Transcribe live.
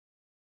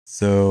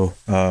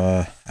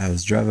I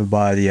was driving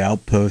by the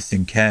outpost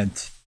in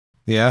Kent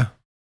Yeah.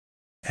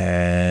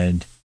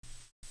 and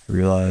I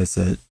realized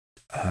that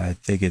I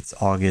think it's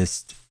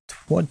August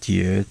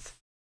 20th.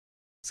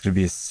 It's going to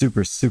be a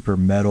super, super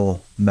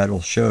metal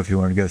show if you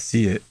want to go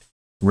see it.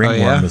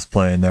 Ringworm yeah? is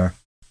playing there.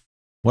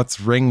 What's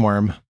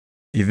ringworm?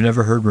 You've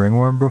never heard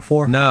Ringworm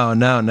before? No,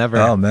 never.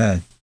 Oh,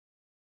 man.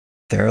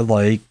 They're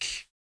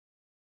like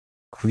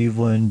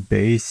Cleveland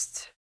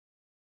based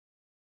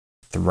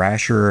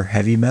thrasher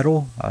heavy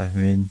metal. I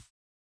mean,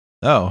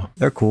 Oh,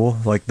 they're cool.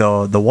 Like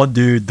the one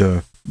dude,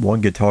 the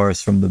one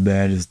guitarist from the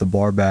band is the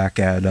bar back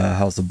at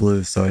House of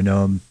Blues, so I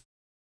know him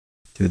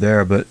through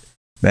there. But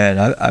man,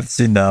 I've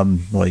seen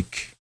them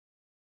like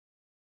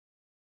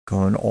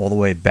going all the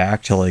way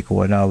back to like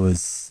when I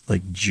was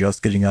like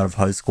just getting out of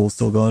high school,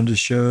 still going to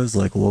shows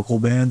like local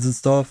bands and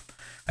stuff.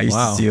 I used to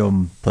wow. see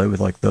them play with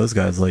like those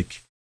guys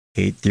like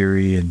Hate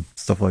Theory and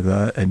stuff like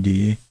that,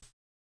 NDE.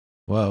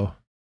 Whoa.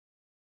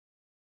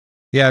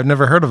 Yeah, I've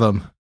never heard of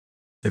them.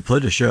 They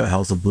played a show at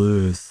House of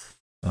Blues.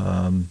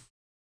 It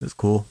was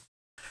cool.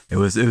 It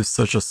was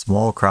such a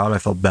small crowd. I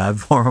felt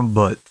bad for them,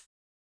 but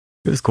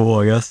it was cool,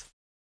 I guess.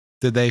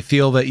 Did they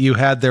feel that you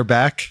had their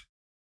back?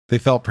 They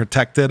felt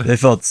protected? They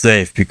felt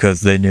safe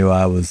because they knew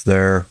I was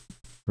there.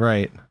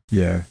 Right.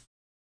 Yeah.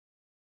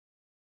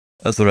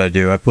 That's what I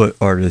do. I put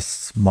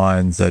artists'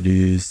 minds at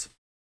ease.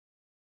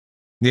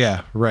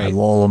 Yeah, I right.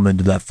 lull them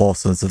into that false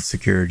sense of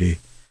security.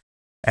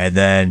 And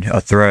then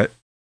a threat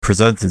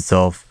presents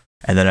itself,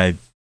 and then I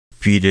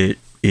beat it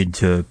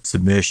into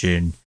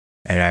submission,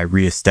 and I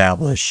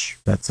reestablish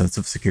that sense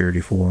of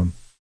security for them.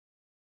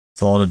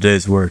 It's all in a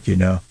day's work, you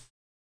know?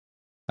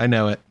 I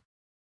know it.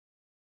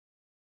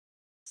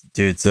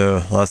 Dude,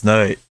 so last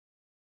night,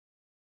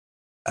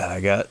 I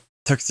got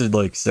texted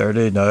like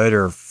Saturday night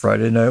or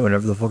Friday night,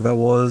 whenever the fuck that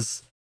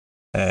was.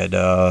 And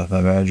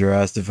my manager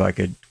asked if I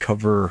could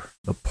cover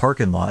the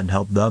parking lot and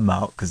help them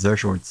out because they're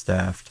short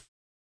staffed.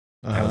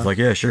 I was like,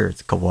 yeah, sure,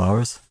 it's a couple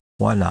hours.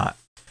 Why not?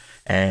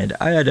 And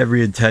I had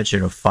every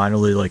intention of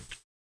finally like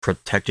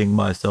protecting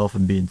myself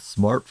and being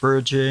smart for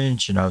a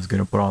change. And I was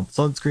going to put on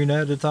sunscreen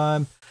ahead of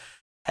time.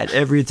 Had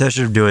every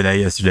intention of doing that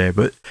yesterday,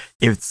 but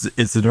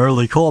it's an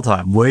early call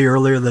time, way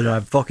earlier than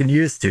I'm fucking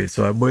used to.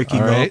 So I'm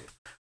waking up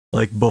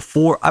like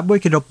before. I'm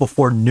waking up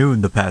before noon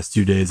the past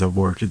 2 days I've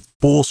worked. It's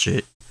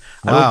bullshit.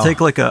 Wow.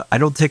 I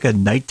don't take a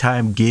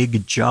nighttime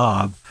gig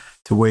job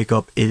to wake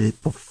up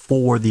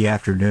before the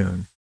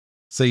afternoon.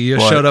 So you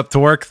showed up to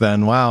work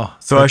then? Wow.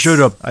 So I showed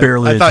up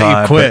barely. I thought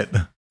time, you quit.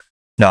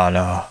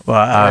 No. Well,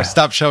 I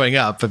stopped showing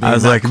up. I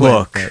was like,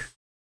 look,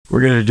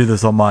 we're gonna do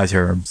this on my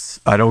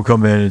terms. I don't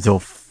come in until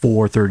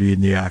 4:30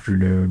 in the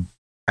afternoon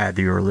at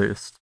the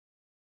earliest.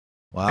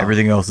 Wow.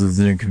 Everything else is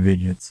an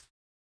inconvenience.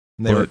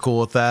 And they were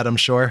cool with that, I'm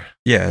sure.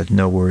 Yeah,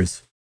 no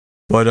worries.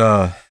 But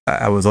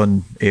I was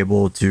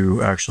unable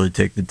to actually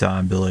take the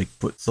time to like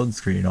put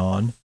sunscreen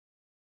on.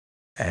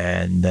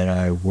 And then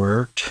I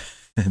worked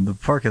in the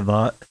parking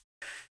lot.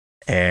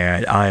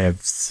 And I am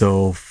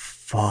so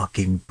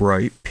fucking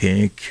bright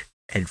pink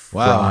and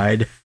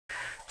fried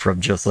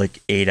from just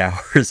like 8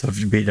 hours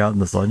of being out in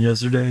the sun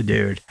yesterday,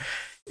 dude.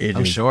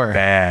 I'm sure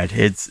bad.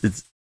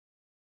 It's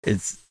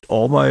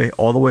all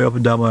the way up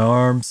and down my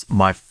arms,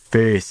 my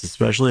face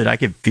especially, and I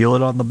can feel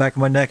it on the back of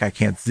my neck. I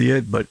can't see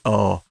it, but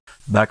the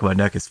back of my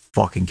neck is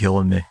fucking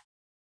killing me.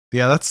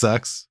 Yeah, that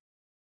sucks.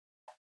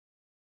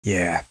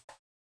 Yeah.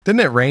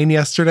 Didn't it rain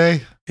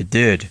yesterday? It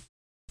did.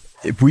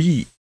 It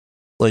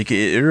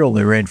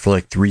only rained for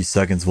like 3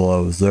 seconds while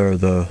I was there,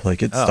 though.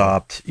 Like it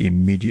stopped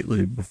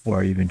immediately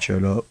before I even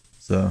showed up.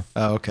 So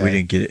okay. We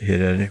didn't get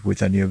hit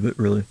with any of it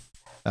really.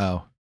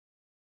 Oh.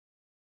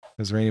 It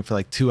was raining for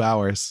like 2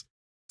 hours.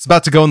 It's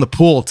about to go in the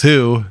pool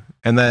too.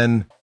 And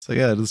then it's like,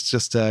 yeah, let's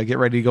just get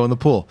ready to go in the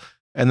pool.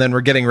 And then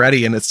we're getting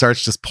ready and it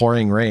starts just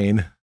pouring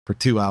rain for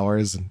 2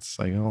 hours. And it's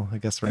like, oh, I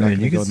guess we're not going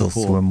to go in the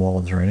pool. Swim while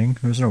it's raining.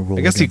 There's no rule.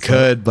 I guess you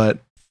could, but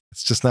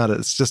it's just not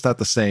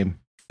the same.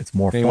 It's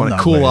more fun. You want to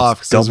cool off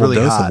because it's really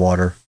hot. Of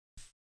water.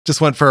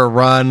 Just went for a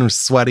run, was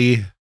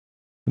sweaty,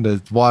 and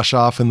to wash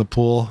off in the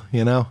pool,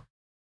 you know?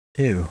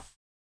 Ew.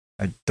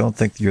 I don't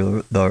think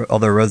the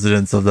other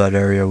residents of that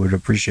area would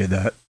appreciate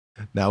that.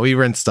 No, we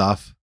rinsed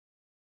off.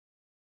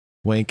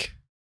 Wink.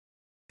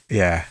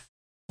 Yeah.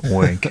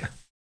 Wink.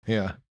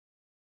 Yeah.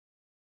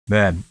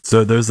 Man,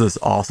 so there's this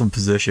awesome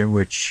position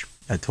which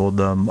I told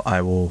them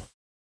I will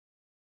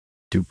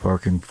do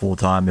parking full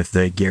time if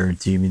they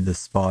guarantee me the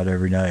spot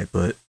every night.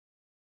 But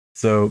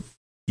so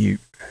when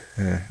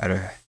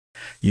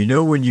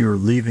you're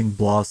leaving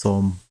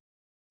Blossom,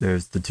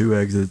 there's the 2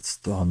 exits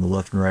on the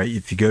left and right.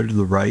 If you go to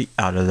the right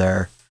out of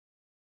there,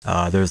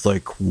 there's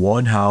like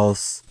one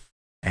house,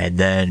 and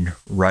then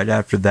right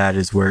after that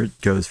is where it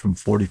goes from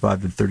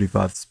 45 to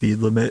 35 speed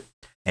limit,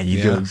 and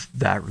you go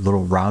that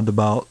little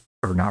roundabout,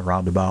 or not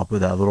roundabout,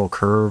 but that little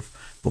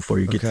curve before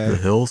you get to the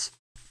hills.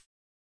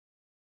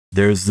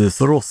 There's this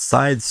little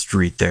side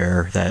street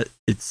there that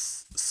it's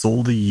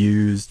solely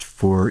used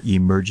for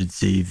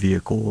emergency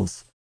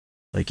vehicles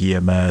like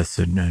EMS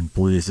and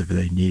police if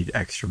they need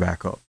extra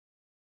backup.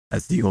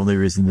 That's the only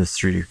reason this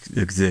street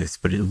exists,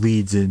 but it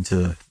leads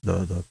into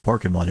the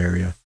parking lot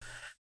area.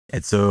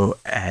 And so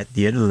at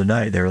the end of the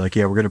night, they were like,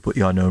 yeah, we're going to put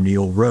you on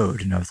O'Neill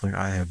Road. And I was like,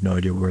 I have no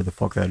idea where the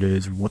fuck that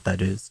is or what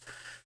that is.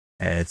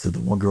 And so the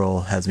one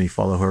girl has me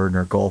follow her in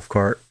her golf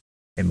cart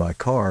in my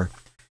car.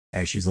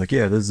 And she's like,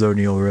 yeah, this is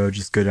O'Neill Road.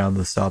 Just go down to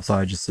the stop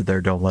sign. Just sit there.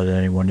 Don't let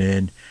anyone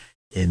in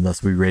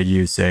unless we radio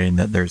you saying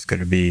that there's going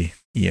to be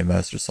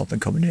EMS or something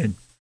coming in.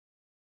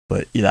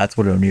 But yeah, that's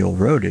what O'Neill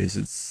Road is.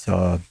 It's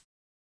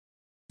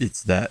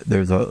that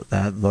there's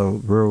that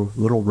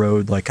little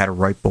road like kind of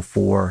right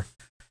before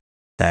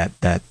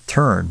that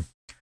turn.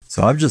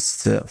 So I'm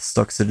just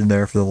stuck sitting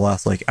there for the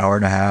last like hour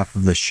and a half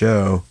of the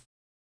show,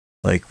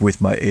 like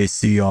with my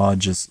AC on,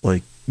 just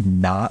like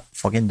not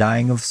fucking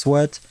dying of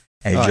sweat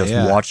and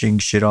watching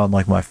shit on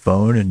like my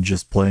phone and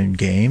just playing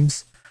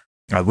games.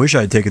 I wish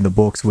I had taken the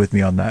books with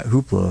me on that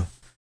Hoopla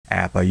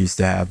app I used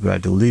to have, but I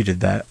deleted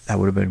that. That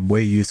would have been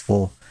way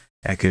useful.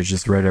 I could have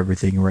just read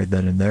everything right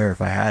then and there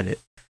if I had it,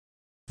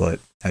 but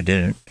I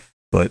didn't.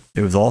 But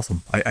it was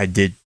awesome. I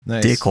did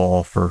dick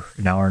haul for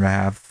an hour and a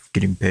half,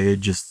 getting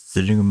paid just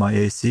sitting in my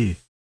AC.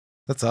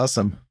 That's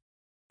awesome.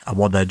 I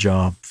want that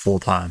job full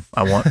time.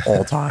 I want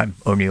all time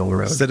O'Neill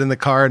Road. Sit in the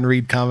car and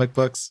read comic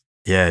books.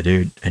 Yeah,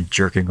 dude. And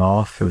jerking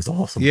off. It was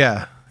awesome.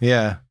 Yeah.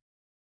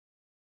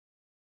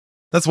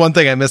 That's one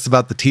thing I miss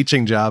about the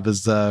teaching job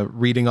is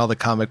reading all the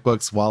comic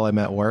books while I'm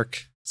at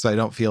work. So I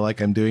don't feel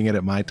like I'm doing it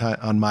at my time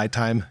on my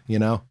time, you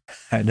know?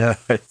 I know.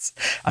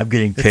 I'm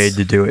getting paid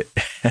to do it.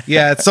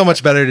 Yeah, it's so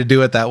much better to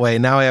do it that way.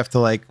 Now I have to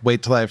like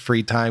wait till I have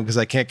free time because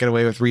I can't get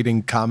away with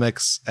reading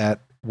comics at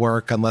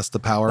work unless the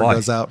power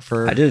goes out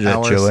for I did it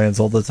hours. at Joanne's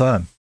all the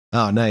time.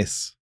 Oh,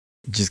 nice.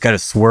 You just got to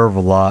swerve a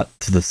lot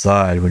to the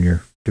side when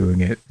you're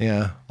doing it.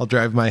 Yeah, I'll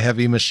drive my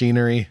heavy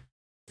machinery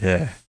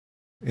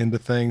into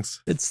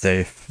things. It's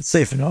safe. It's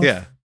safe enough.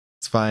 Yeah,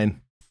 it's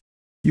fine.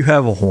 You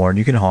have a horn.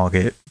 You can honk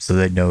it so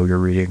they know you're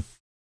reading.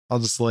 I'll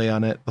just lay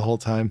on it the whole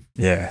time.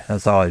 Yeah,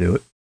 that's how I do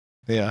it.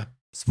 Yeah.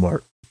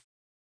 Smart.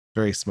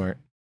 Very smart.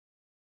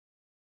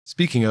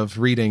 Speaking of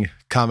reading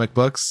comic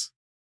books,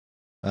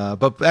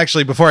 but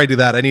actually before I do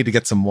that, I need to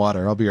get some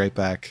water. I'll be right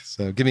back.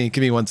 So give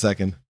me 1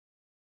 second.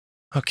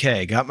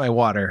 Okay, got my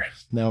water.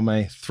 Now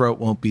my throat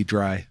won't be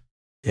dry.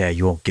 Yeah,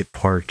 you won't get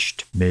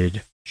parched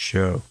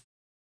mid-show.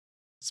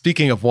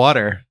 Speaking of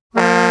water.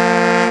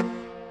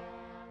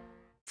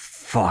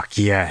 Fuck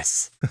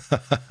yes.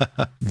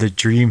 The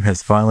dream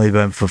has finally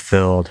been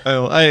fulfilled.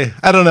 I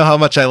don't know how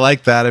much I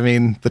like that. I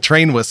mean, the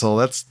train whistle,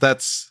 that's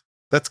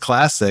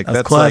classic.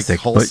 That's classic, like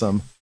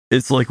wholesome.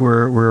 It's like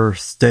we're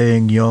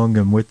staying young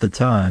and with the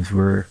times.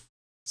 We're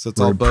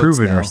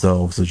improving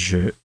ourselves and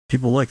shit.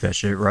 People like that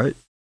shit, right?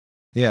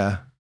 Yeah.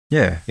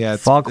 Yeah. Yeah.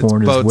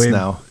 Foghorn is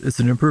now. It's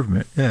an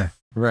improvement. Yeah.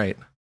 Right.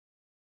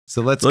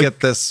 So let's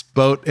get this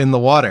boat in the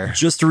water.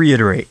 Just to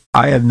reiterate,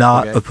 I am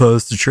not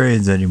opposed to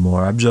trains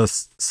anymore. I'm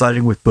just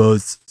siding with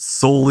boats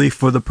solely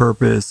for the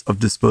purpose of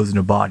disposing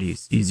of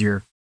bodies.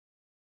 Easier.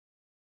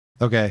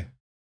 Okay.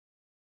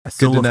 I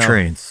still love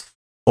trains.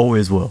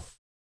 Always will.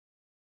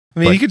 I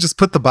mean, you could just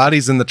put the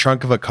bodies in the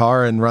trunk of a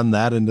car and run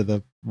that into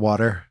the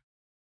water,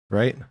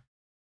 right?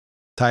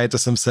 Tie it to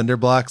some cinder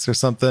blocks or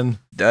something.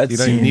 You don't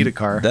even need a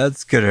car.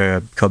 That's going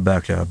to come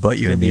back to bite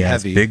you in the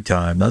ass big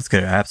time. That's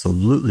going to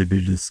absolutely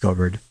be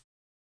discovered.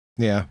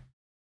 Yeah.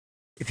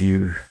 If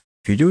you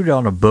do it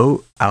on a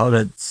boat out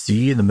at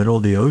sea in the middle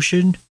of the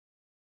ocean,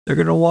 they're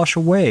going to wash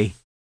away.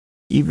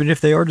 Even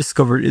if they are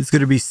discovered, it's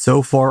going to be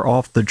so far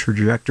off the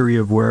trajectory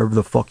of wherever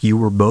the fuck you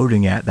were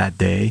boating at that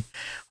day.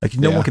 Like,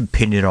 no one can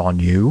pin it on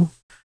you.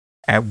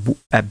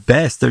 At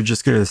best, they're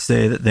just going to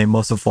say that they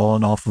must have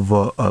fallen off of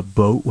a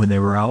boat when they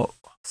were out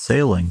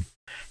sailing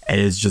and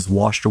it's just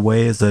washed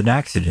away as an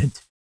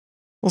accident.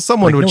 Well,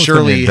 someone would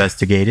surely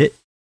investigate it.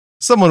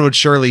 Someone would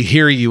surely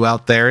hear you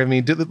out there. I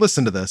mean,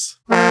 listen to this.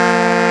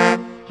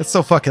 It's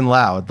so fucking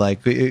loud.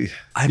 Like, you're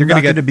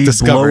going to be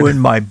blowing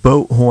my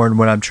boat horn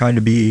when I'm trying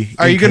to be.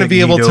 Are you going to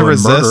be able to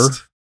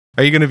resist?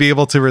 Are you going to be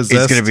able to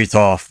resist? It's going to be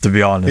tough, to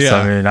be honest. Yeah.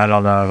 I mean, I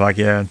don't know if I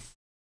can.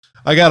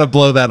 I got to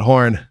blow that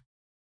horn.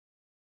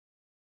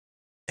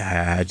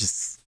 I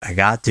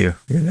got to,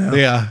 you know?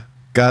 Yeah.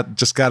 Got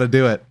to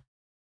do it.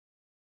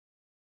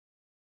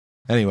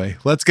 Anyway,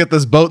 let's get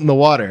this boat in the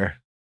water.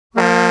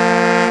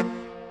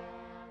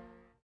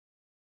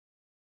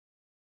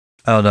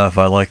 I don't know if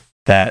I like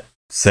that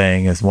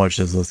saying as much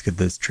as let's get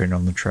this train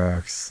on the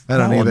tracks. I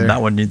don't either. That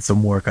one needs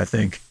some work, I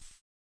think.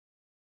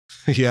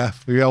 Yeah.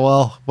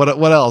 Well, what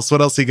else?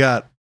 What else you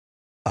got?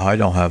 I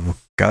don't have a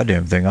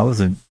goddamn thing. I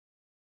wasn't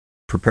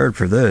prepared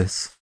for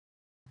this.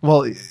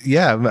 Well,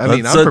 yeah. I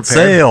mean, I'm prepared.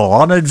 Sail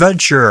on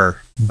adventure.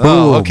 Boom.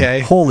 Oh,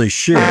 okay. Holy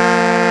shit.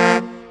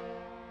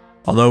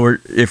 Although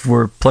if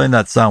we're playing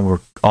that sound, we're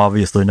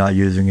obviously not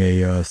using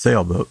a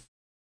sailboat.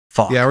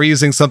 Fuck. Yeah, we're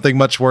using something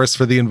much worse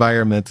for the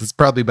environment. It's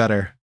probably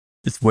better.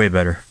 It's way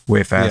better,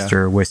 way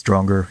faster, way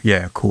stronger.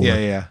 Yeah, cool.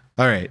 Yeah.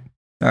 All right.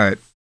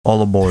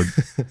 All aboard.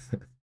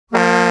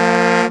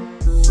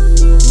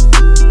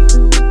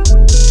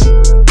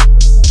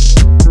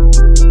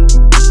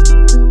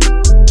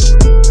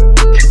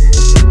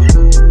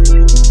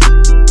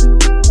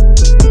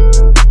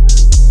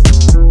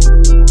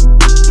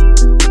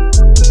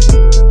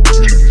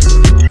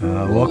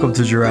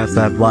 your ass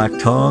that black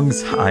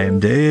tongues. I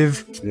am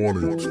Dave.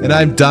 And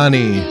I'm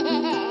Donnie.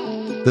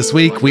 This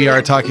week we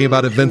are talking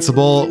about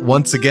Invincible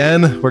once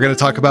again. We're going to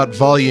talk about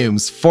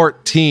volumes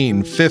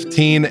 14,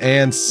 15,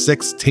 and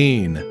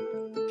 16.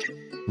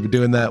 We're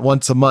doing that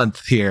once a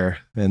month here,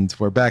 and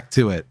we're back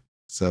to it.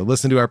 So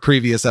listen to our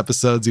previous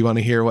episodes. You want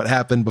to hear what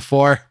happened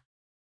before?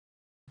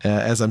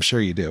 As I'm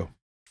sure you do.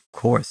 Of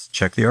course,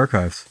 check the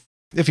archives.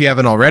 If you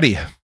haven't already.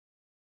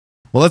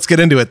 Well, let's get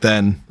into it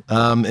then.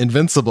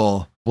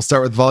 Invincible. We'll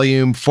start with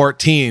volume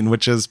 14,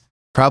 which is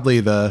probably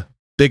the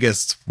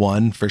biggest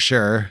one for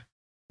sure.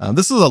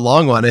 This is a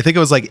long one. I think it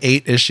was like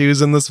 8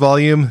 issues in this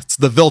volume. It's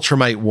the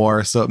Viltrumite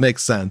War, so it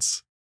makes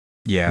sense.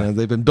 Yeah.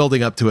 They've been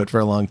building up to it for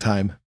a long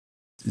time.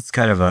 It's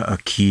kind of a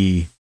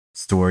key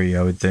story,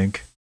 I would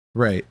think.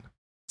 Right.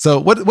 So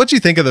what'd you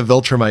think of the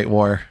Viltrumite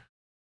War?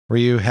 Were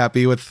you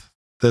happy with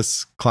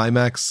this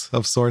climax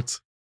of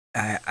sorts?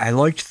 I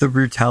liked the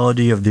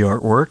brutality of the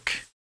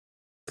artwork,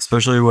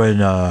 especially when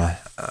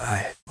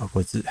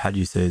what's it? How do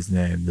you say his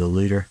name? The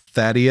leader?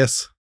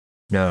 Thaddeus?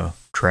 No,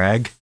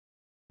 Trag.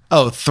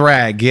 Oh,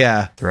 Thrag,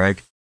 yeah.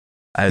 Thrag.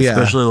 I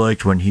especially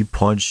liked when he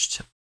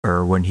punched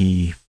or when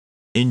he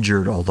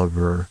injured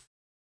Oliver,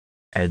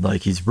 and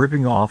like he's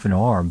ripping off an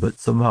arm, but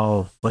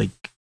somehow like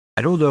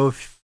I don't know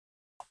if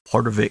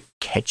part of it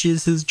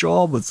catches his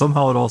jaw, but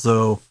somehow it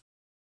also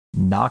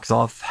knocks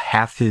off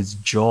half his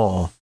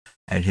jaw.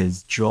 And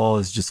his jaw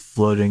is just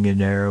floating in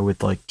there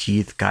with like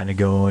teeth kind of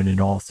going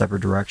in all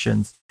separate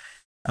directions.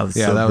 That was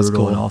so brutal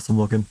cool and awesome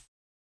looking.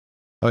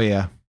 Oh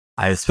yeah.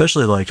 I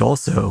especially liked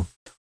also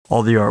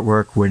all the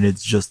artwork when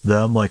it's just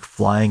them like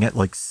flying at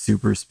like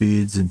super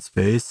speeds in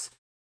space.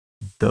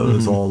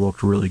 Those all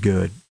looked really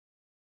good.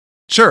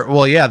 Sure.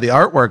 Well, yeah, the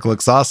artwork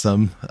looks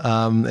awesome.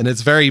 And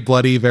it's very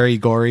bloody, very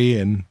gory,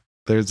 and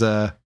there's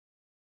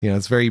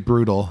it's very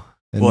brutal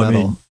and metal. I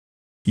mean,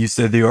 you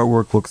said the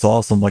artwork looks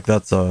awesome, like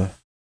that's the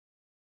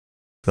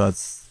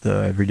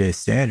everyday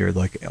standard,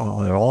 like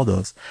all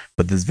those.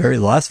 But this very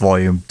last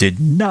volume did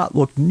not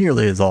look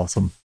nearly as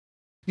awesome.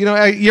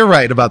 You're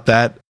right about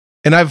that.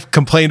 And I've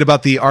complained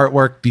about the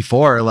artwork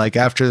before. Like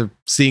after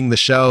seeing the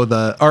show,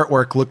 the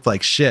artwork looked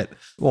like shit.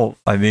 Well,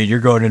 I mean, you're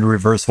going in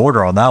reverse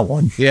order on that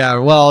one. Yeah.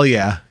 Well,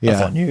 yeah.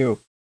 That's on you.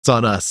 It's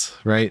on us,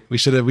 right? We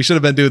should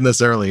have been doing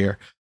this earlier.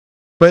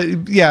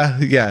 But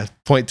yeah.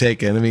 Point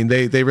taken. I mean,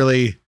 they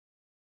really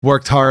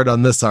worked hard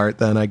on this art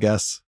then, I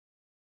guess.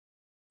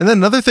 And then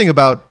another thing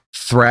about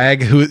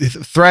Thrag,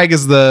 Thrag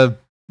is the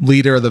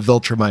leader of the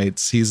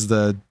Viltrumites. He's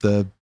the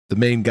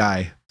main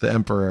guy, the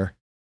emperor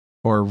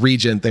or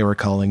regent they were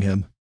calling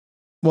him.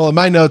 Well, in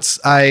my notes,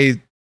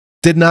 I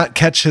did not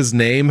catch his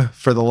name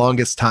for the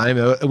longest time.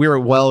 We were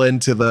well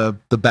into the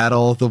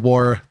battle, the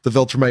war, the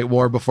Viltrumite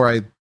War before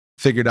I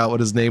figured out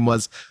what his name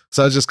was.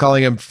 So I was just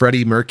calling him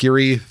Freddie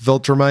Mercury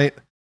Viltrumite.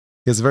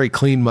 He has a very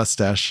clean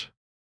mustache.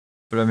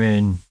 But I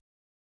mean,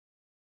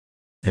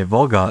 they've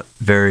all got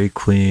very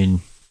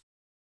clean,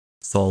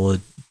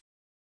 solid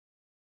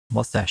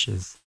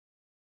mustaches.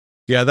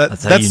 Yeah,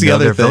 that's the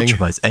other thing.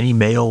 Viltrumites. Any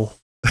male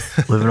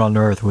living on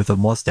Earth with a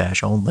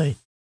mustache only,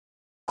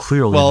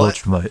 clearly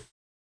Viltrumite.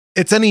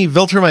 It's any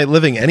Viltrumite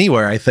living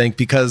anywhere, I think,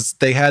 because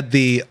they had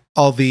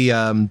all the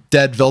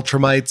dead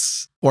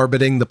Viltrumites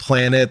orbiting the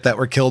planet that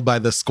were killed by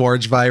the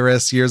Scourge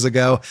virus years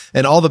ago,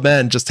 and all the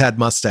men just had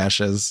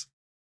mustaches.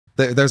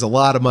 There's a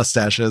lot of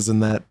mustaches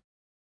in that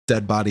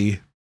dead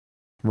body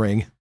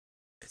ring.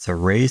 It's a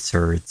race,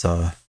 or it's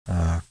a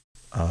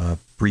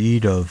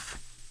breed of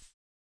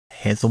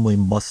handsomely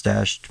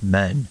mustached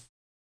men.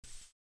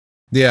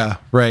 Yeah,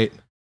 right.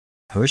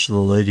 I wish the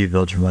lady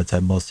Viltrumites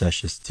had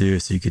mustaches too,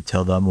 so you could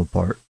tell them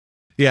apart.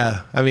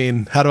 Yeah, I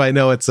mean, how do I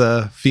know it's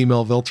a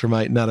female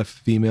Viltrumite, not a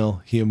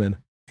female human?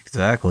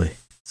 Exactly.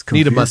 It's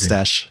confusing. Need a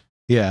mustache.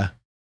 Yeah.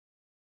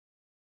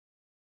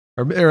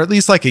 Or at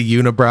least like a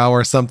unibrow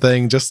or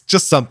something. Just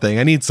something.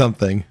 I need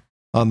something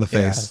on the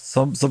face.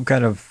 Some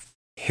kind of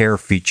hair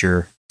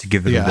feature to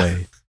give it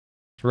away.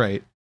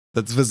 Right.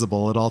 That's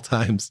visible at all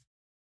times.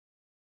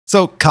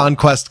 So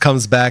Conquest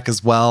comes back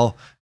as well.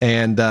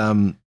 And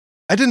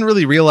I didn't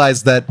really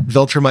realize that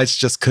Viltrumites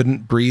just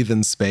couldn't breathe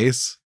in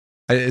space.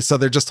 So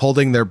they're just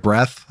holding their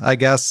breath, I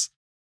guess,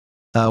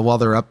 while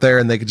they're up there,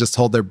 and they could just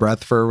hold their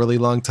breath for a really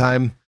long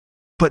time.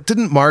 But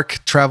didn't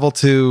Mark travel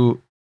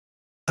to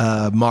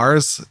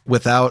Mars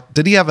without...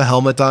 Did he have a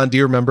helmet on? Do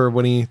you remember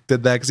when he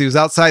did that? Because he was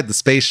outside the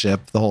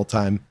spaceship the whole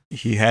time.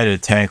 He had a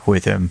tank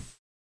with him.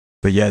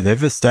 But yeah,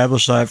 they've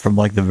established that from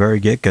like the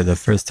very get-go. The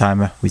first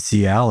time we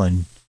see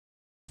Alan,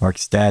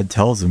 Mark's dad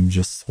tells him,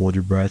 just hold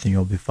your breath and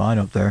you'll be fine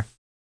up there.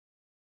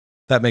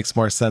 That makes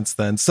more sense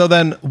then. So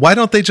then why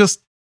don't they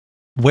just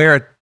wear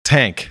a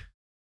tank?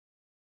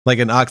 Like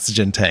an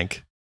oxygen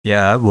tank?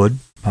 Yeah, I would.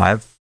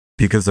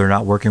 Because they're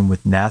not working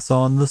with NASA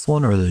on this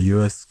one, or the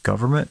US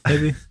government,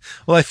 maybe?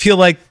 Well, I feel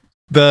like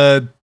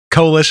the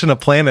Coalition of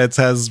Planets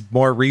has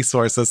more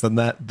resources than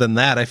that.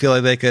 I feel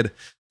like they could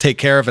take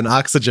care of an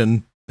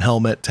oxygen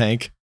helmet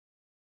tank.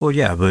 Well,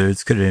 yeah, but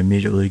it's going to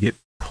immediately get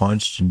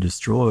punched and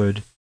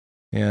destroyed.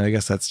 Yeah, I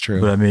guess that's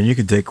true. But I mean, you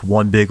could take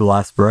one big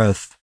last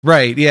breath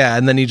Right, yeah,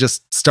 and then you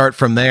just start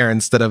from there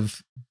instead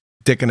of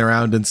dicking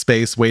around in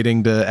space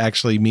waiting to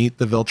actually meet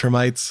the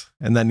Viltrumites.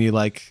 And then you're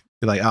like,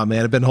 oh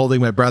man, I've been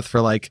holding my breath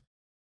for like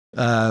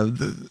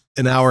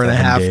an hour and a 7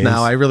 half days.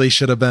 now. I really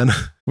should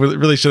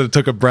have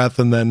took a breath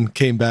and then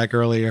came back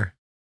earlier.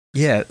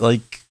 Yeah,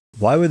 like,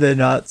 why would they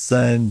not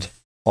send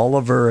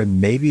Oliver and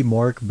maybe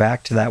Mark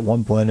back to that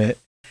one planet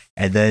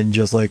and then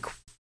just like,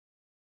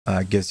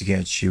 I guess you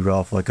can't shoot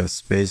off like a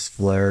space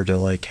flare to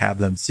like have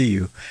them see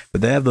you,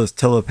 but they have those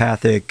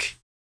telepathic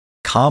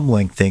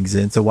comlink things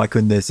in, so why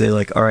couldn't they say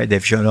like, all right,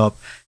 they've shown up,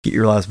 get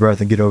your last breath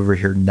and get over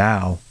here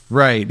now?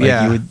 Right, Like,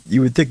 yeah.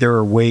 you would think there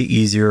were way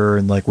easier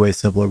and like way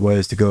simpler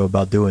ways to go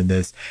about doing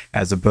this,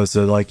 as opposed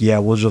to like, yeah,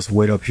 we'll just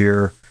wait up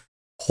here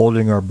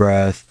holding our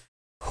breath,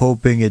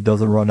 hoping it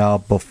doesn't run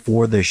out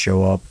before they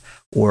show up,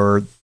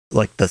 or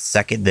like the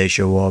second they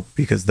show up,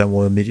 because then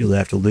we'll immediately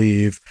have to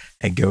leave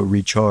and go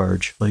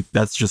recharge. Like,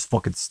 that's just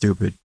fucking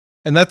stupid.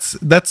 And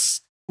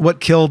that's what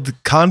killed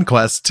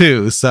Conquest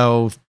too.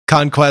 So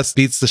Conquest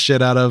beats the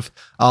shit out of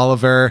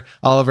Oliver.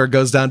 Oliver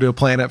goes down to a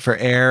planet for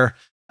air.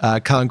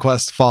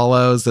 Conquest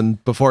follows,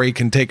 and before he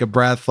can take a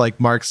breath, like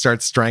Mark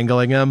starts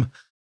strangling him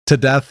to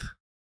death,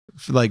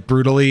 like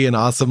brutally and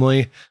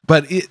awesomely.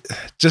 But it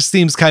just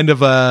seems kind of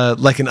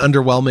like an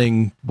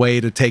underwhelming way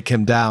to take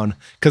him down,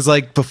 because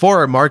like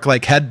before, Mark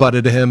like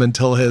headbutted him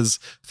until his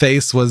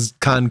face was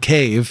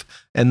concave,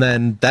 and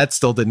then that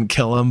still didn't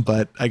kill him.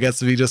 But I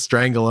guess if you just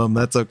strangle him,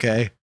 that's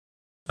okay.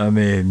 I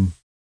mean,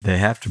 they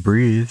have to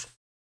breathe.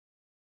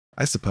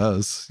 I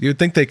suppose you'd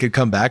think they could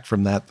come back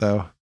from that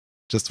though,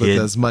 just with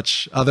Yeah. as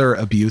much other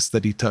abuse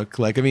that he took.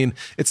 Like, I mean,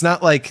 it's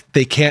not like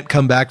they can't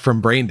come back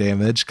from brain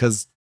damage,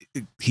 because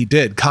he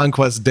did.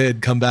 Conquest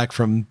did come back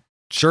from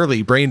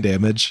surely brain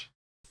damage.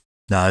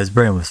 Nah, his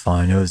brain was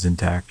fine. It was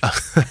intact.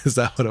 Is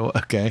that what it was?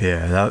 Okay.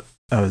 Yeah,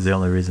 that was the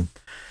only reason.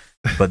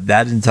 But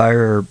that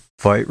entire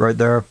fight right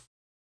there,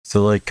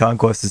 so like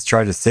Conquest is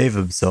trying to save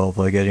himself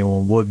like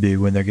anyone would be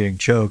when they're getting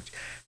choked.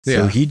 So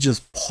Yeah. he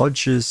just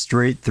punches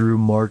straight through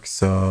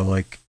Mark's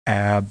like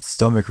ab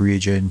stomach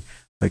region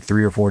like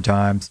 3 or 4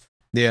 times,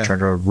 Yeah. trying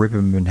to rip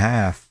him in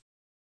half.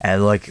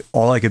 And like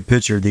all I could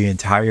picture the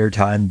entire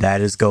time that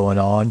is going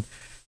on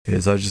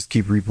is I just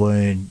keep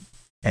replaying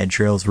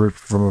Entrails Ripped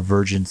from a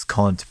Virgin's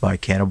Cunt by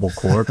Cannibal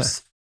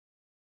Corpse.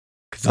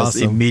 Because that's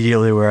Awesome.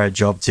 immediately where I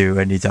jump to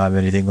anytime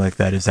anything like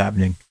that is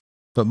happening.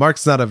 But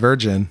Mark's not a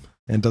virgin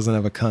and doesn't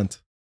have a cunt,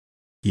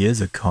 He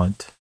is a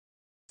cunt.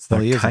 So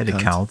Well, he that is a kind of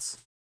cunt. counts.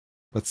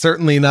 but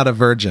certainly not a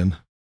virgin.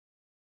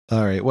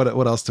 All right. What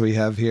else do we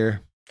have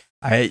here?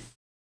 I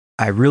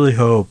really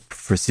hope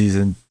for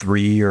season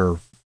 3, or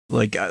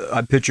like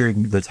I'm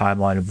picturing the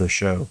timeline of the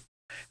show.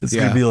 It's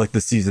Yeah. gonna be like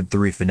the season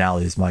 3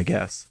 finale is my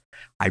guess.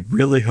 I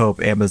really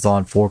hope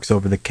Amazon forks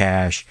over the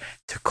cash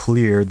to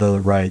clear the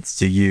rights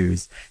to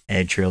use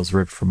Entrails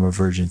Ripped from a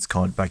Virgin's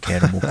Cunt by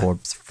Cannibal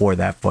Corpse for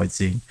that fight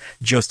scene,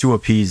 just to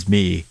appease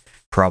me,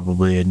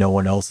 probably, and no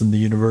one else in the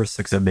universe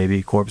except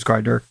maybe Corpse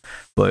Grinder.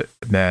 But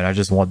man, I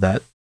just want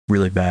that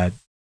really bad.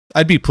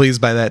 I'd be pleased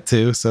by that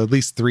too. So at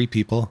least 3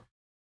 people.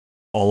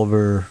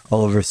 Oliver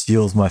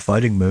steals my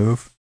fighting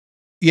move.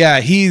 Yeah,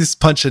 he's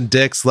punching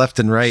dicks left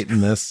and right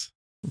in this.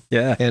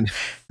 Yeah, And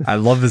I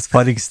love his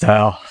fighting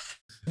style.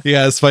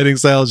 yeah, his fighting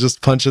style is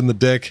just punching the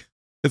dick.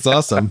 It's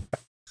awesome.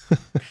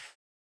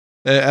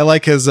 I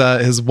like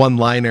his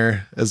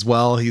one-liner as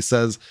well. He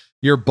says,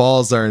 "Your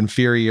balls are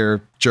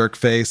inferior, jerk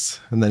face,"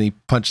 and then he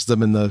punches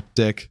him in the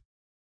dick.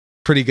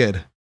 Pretty good.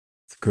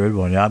 It's a good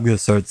one. Yeah, I'm gonna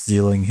start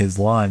stealing his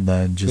line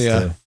then. Just Yeah.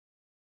 to,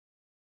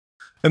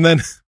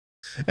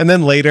 And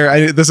then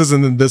later, this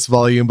isn't in this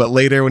volume, but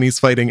later when he's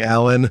fighting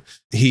Alan,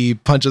 he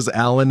punches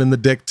Alan in the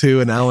dick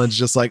too, and Alan's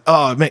just like,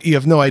 "Oh man, you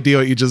have no idea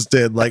what you just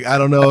did. Like, I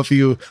don't know if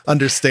you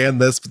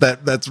understand this,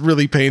 but that's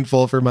really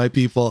painful for my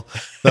people."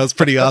 That was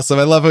pretty awesome.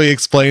 I love how he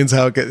explains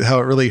how it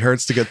really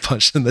hurts to get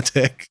punched in the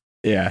dick.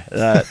 yeah,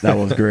 that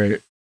was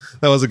great.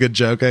 That was a good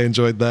joke. I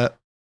enjoyed that.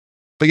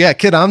 But yeah,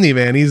 Kid Omni,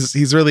 man,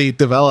 he's really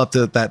developed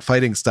that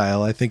fighting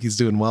style. I think he's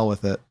doing well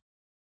with it.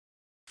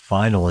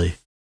 Finally,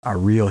 a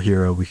real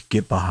hero we could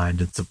get behind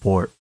and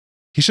support.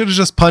 He should have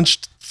just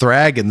punched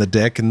Thrag in the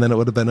dick, and then it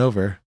would have been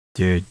over.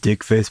 Dude,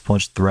 Dickface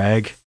punched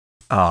Thrag.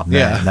 Oh man,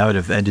 Yeah. that would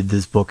have ended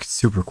this book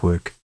super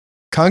quick.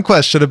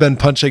 Conquest should have been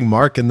punching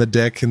Mark in the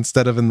dick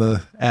instead of in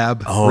the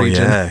ab Oh,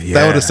 region. yeah, That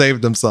yeah. would have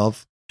saved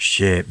himself.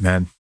 Shit,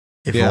 man.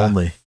 If Yeah.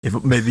 only.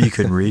 If maybe you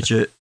couldn't reach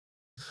it.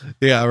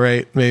 Yeah,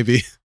 right.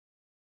 Maybe.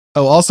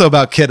 Oh, also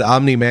about Kid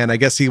Omni, man. I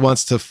guess he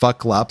wants to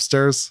fuck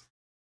lobsters.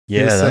 he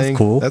Yeah, was that's saying.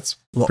 cool. That's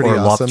Or pretty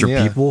awesome. lobster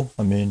Yeah. people.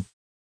 I mean,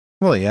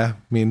 Well, yeah.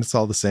 I mean, it's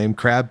all the same.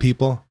 Crab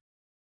people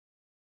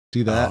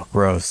do that. oh,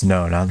 gross.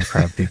 No, not the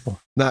crab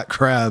people. Not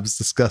crabs.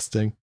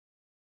 Disgusting.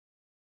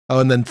 Oh,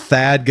 and then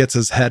Thad gets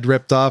his head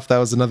ripped off. That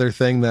was another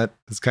thing that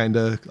is kind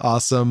of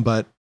awesome,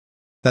 but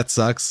that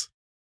sucks.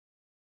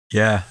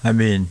 Yeah, I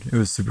mean, it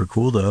was super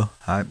cool though.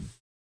 I'm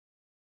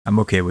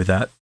okay with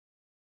that.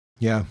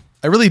 Yeah.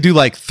 I really do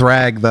like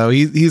Thrag though.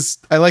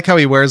 I like how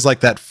he wears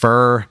like that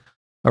fur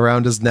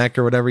around his neck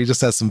or whatever. He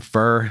just has some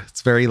fur.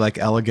 It's very like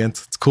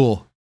elegant. It's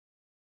cool.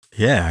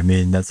 Yeah, I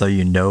mean that's how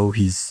you know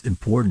he's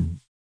important.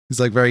 He's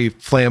like very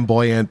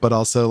flamboyant, but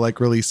also like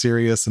really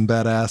serious and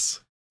badass.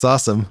 It's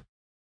awesome.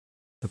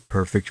 The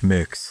perfect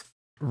mix.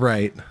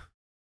 Right.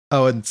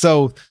 Oh, and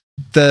so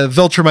the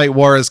Viltrumite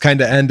War is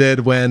kind of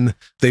ended when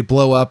they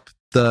blow up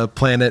the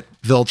planet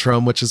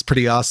Viltrum, which is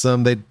pretty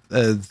awesome. They,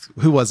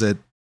 who was it?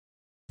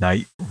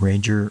 Night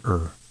Ranger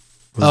or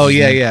Oh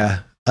yeah, yeah.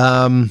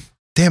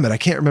 Damn it, I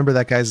can't remember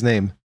that guy's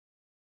name.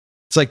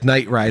 It's like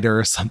Knight Rider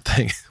or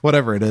something,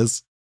 whatever it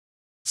is.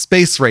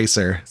 Space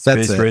Racer.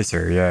 That's Space it.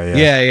 Racer, yeah.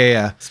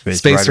 Yeah.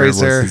 Space Racer was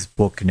his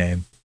book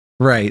name.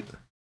 Right.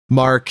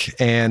 Mark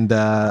and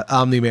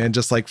Omni-Man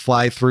just like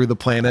fly through the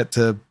planet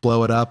to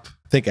blow it up.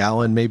 I think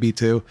Alan maybe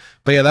too.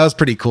 But yeah, that was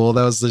pretty cool.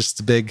 That was just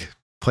a big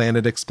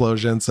planet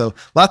explosion. So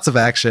lots of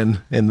action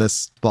in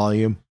this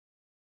volume.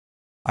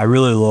 I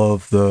really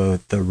love the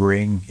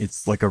ring.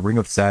 It's like a ring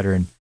of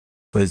Saturn,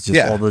 but it's just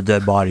Yeah. all the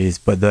dead bodies.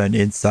 But then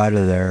inside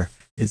of there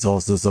is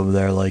also some of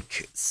their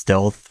like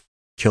stealth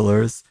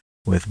killers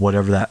with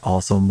whatever that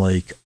awesome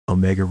like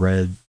Omega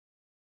Red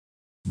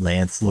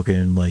lance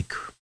looking like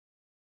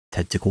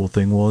tentacle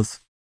thing was.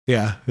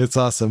 Yeah, it's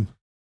awesome.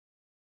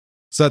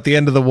 So at the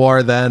end of the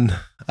war, then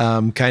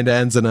kind of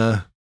ends in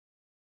a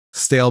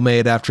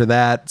stalemate after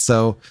that.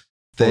 So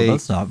they, Well,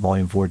 that's not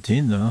volume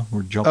 14 though.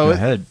 We're jumping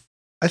ahead.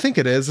 I think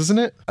it is, isn't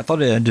it? I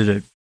thought it ended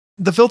at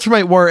The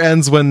Viltrumite War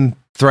ends when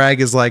Thrag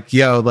is like,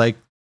 yo, like,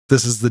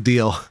 this is the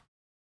deal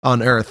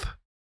on Earth.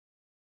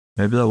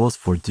 maybe that was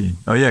 14.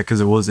 Oh yeah,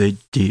 because it was 8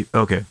 deep.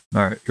 Okay,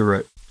 all right, you're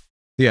right.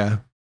 Yeah.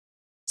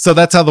 So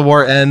that's how the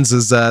war ends,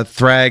 is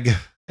Thrag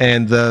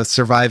and the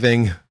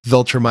surviving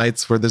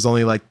Viltrumites, where there's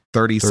only like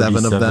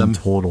 37 of them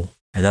total,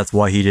 and that's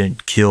why he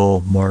didn't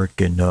kill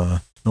Mark and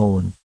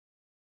Nolan.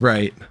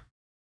 Right.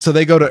 So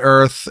they go to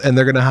Earth and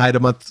they're going to hide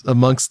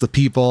amongst the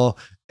people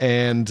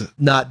and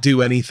not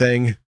do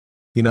anything,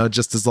 you know,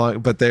 just as long,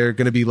 but they're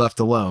going to be left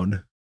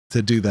alone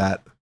to do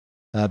that.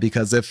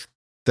 Because if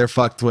they're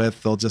fucked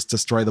with, they'll just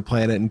destroy the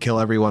planet and kill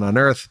everyone on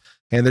Earth.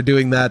 And they're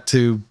doing that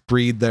to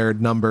breed their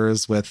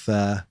numbers with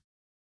the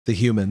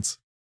humans.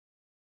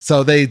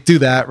 So they do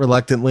that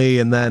reluctantly.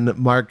 And then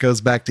Mark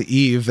goes back to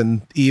Eve,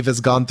 and Eve has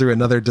gone through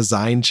another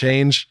design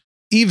change.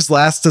 Eve's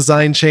last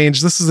design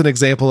change, this is an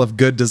example of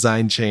good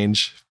design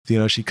change. You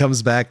know, she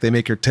comes back, they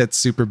make her tits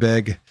super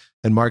big,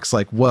 and Mark's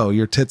like, whoa,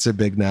 your tits are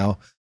big now.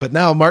 But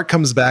now Mark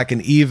comes back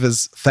and Eve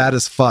is fat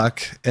as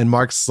fuck, and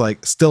Mark's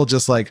like, still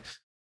just like,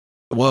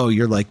 whoa,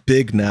 you're like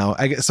big now.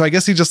 So I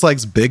guess he just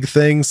likes big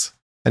things,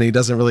 and he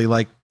doesn't really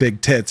like big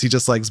tits. He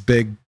just likes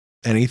big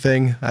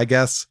anything, I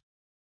guess.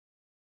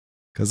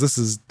 Because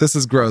this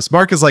is gross.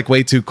 Mark is like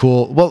way too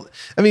cool. Well,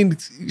 I mean,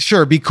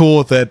 sure, be cool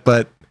with it,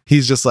 but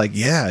he's just like,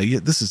 yeah,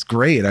 this is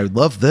great. I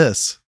love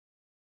this.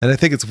 And I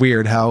think it's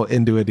weird how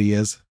into it he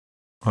is.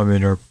 I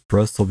mean, her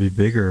breasts will be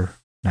bigger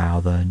now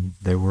than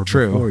they were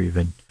before,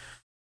 even.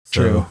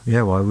 So, True.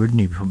 Yeah, why wouldn't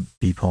he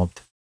be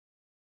pumped?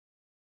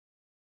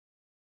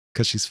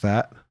 Because she's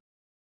fat.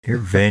 Your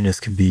Venus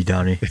can be,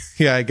 Donnie.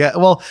 Yeah, I get.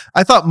 Well,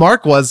 I thought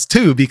Mark was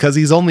too, because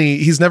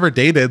he's never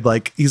dated,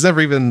 like he's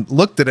never even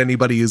looked at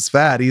anybody who's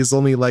fat. He's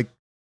only like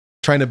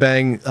trying to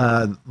bang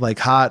like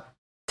hot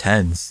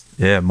 10s.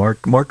 Yeah,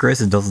 Mark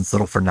Grayson doesn't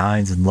settle for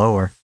 9s and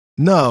lower.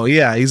 No,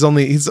 yeah, he's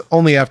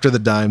only after the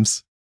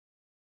dimes.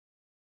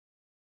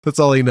 That's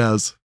all he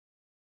knows.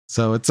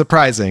 So it's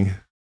surprising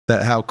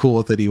that how cool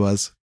with it he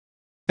was.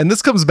 And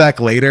this comes back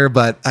later,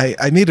 but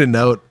I made a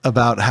note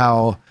about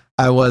how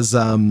I was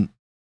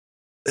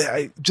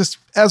I just,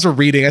 as we're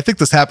reading, I think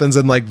this happens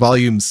in like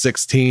volume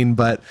 16,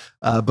 but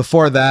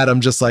before that, I'm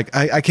just like,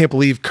 I can't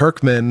believe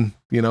Kirkman,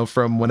 you know,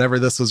 from whenever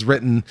this was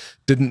written,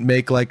 didn't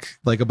make like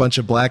a bunch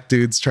of black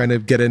dudes trying to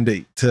get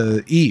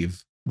into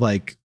Eve,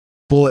 like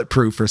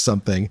Bulletproof or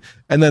something.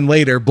 And then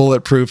later,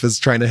 Bulletproof is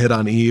trying to hit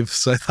on Eve.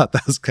 So I thought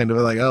that was kind of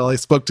like, oh, I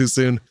spoke too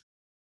soon.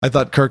 I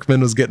thought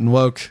Kirkman was getting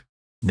woke.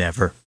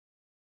 Never.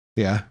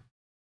 Yeah.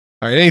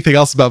 All right. Anything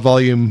else about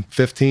volume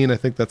 15? I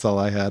think that's all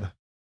I had.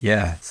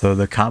 Yeah, so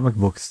the comic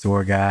book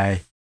store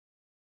guy,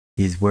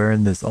 he's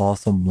wearing this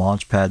awesome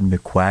Launchpad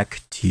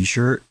McQuack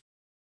t-shirt.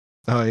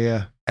 Oh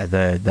yeah. And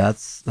then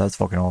that's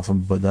fucking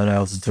awesome. But then I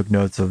also took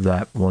notes of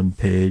that one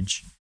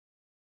page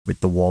with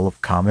the wall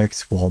of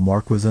comics while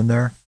Mark was in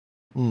there.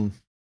 Mm.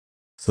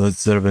 So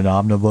instead of an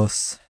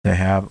omnibus, they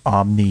have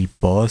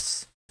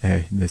omnibus.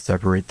 They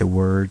separate the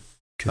word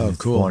because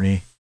it's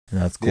funny. And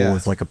that's cool. Yeah.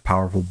 It's like a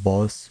powerful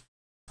bus.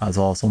 That's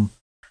awesome.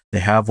 They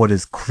have what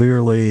is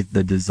clearly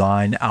the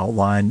design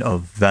outline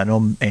of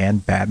Venom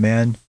and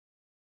Batman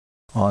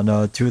on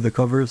 2 of the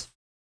covers.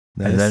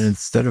 Nice. And then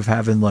instead of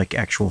having like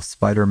actual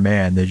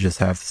Spider-Man, they just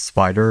have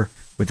Spider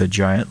with a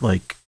giant,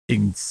 like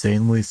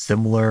insanely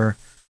similar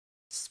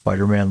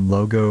Spider-Man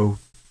logo.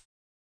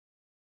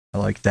 I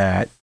like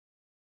that.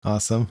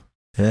 Awesome.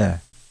 Yeah.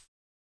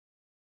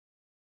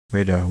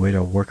 Way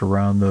to work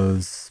around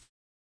those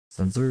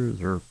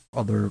censors or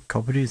other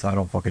companies. I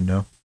don't fucking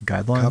know.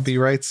 Guidelines.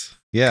 Copyrights.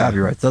 Yeah.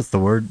 Copyrights, that's the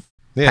word.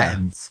 Yeah.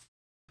 Patents.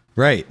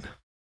 Right.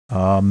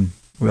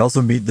 We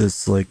also meet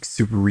this like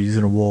super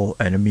reasonable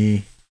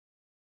enemy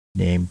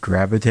named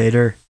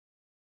Gravitator.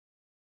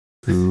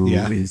 who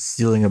Yeah. is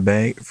stealing a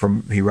bank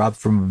from. He robbed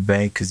from a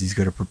bank because he's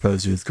going to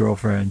propose to his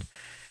girlfriend,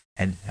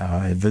 and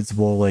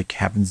Invincible like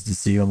happens to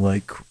see him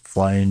like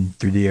flying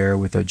through the air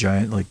with a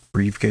giant like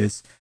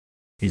briefcase.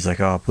 He's like,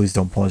 "Oh, please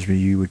don't punch me.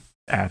 You would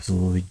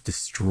absolutely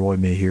destroy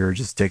me here.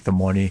 Just take the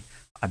money.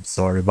 I'm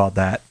sorry about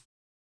that."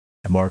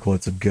 And Mark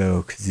lets him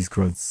go because he's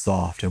grown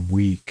soft and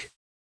weak.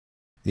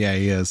 Yeah,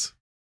 he is.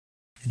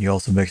 And he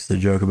also makes the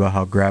joke about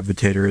how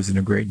Gravitator isn't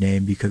a great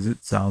name because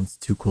it sounds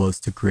too close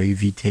to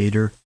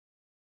Gravitator.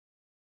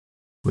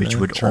 Which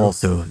would true.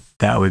 also,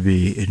 that would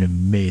be an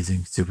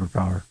amazing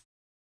superpower.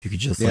 You could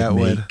just Yeah, like it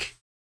would. make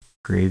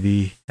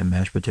gravy and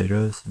mashed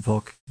potatoes and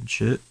fuck and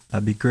shit.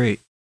 That'd be great.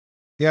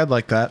 Yeah, I'd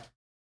like that.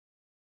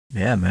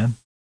 Yeah, man.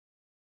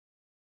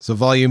 So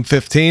volume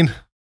 15.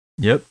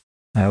 Yep.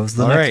 That was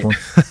the All next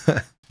right.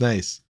 one.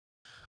 Nice.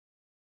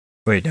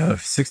 Wait, no,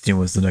 16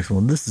 was the next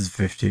one. This is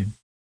 15.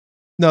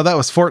 No, that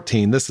was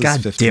 14. This is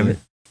God 15. damn it.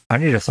 I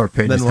need to start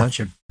paying Then we'll-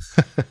 attention.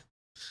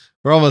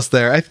 We're almost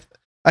there. I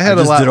I had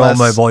a just lot did less.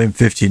 all my volume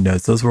 15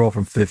 notes. Those were all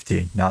from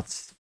 15, not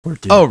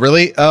 14. Oh,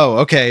 really? Oh,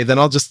 okay. Then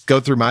I'll just go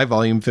through my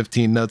volume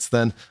 15 notes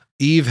then.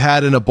 Eve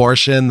had an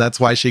abortion. That's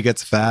why she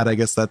gets fat. I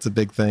guess that's a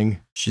big thing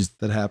She's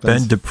that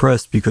happens. been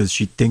depressed because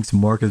she thinks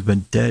Mark has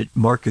been dead.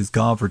 Mark is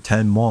gone for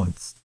 10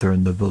 months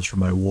during the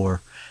Viltrumite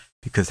War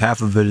because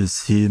half of it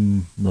is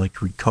him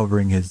like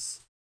recovering his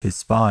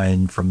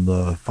spine from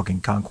the fucking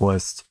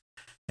conquest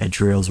and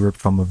trails ripped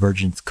from a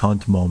virgin's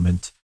cunt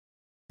moment.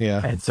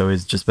 Yeah. And so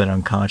he's just been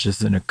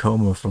unconscious in a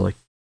coma for like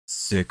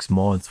 6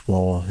 months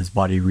while his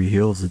body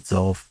reheals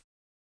itself.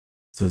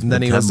 So it's And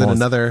then been he 10 was in months.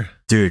 another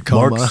Dude,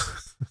 coma.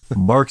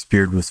 Mark's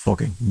beard was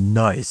fucking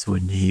nice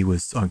when he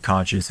was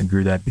unconscious and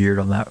grew that beard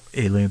on that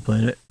alien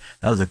planet.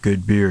 That was a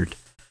good beard.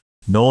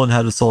 Nolan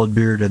had a solid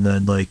beard, and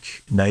then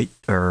like Knight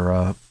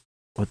or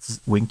what's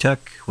Wing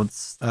Tech?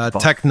 What's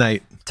Tech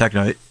Knight. Tech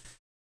Knight?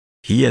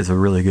 He has a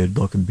really good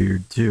looking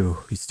beard too.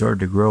 He started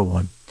to grow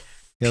one.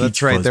 Yeah, that's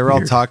Peach right. Fuzz They were all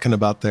beard. talking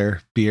about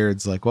their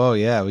beards. Like, whoa,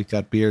 yeah, we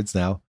got beards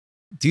now.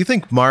 Do you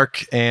think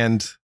Mark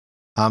and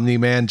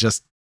Omni-Man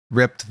just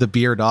ripped the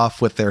beard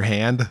off with their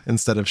hand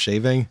instead of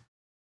shaving?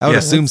 I would Yeah,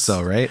 assume that's-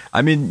 so, right?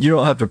 I mean, you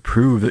don't have to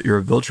prove that you're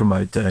a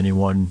Viltrumite to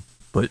anyone,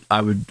 but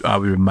I would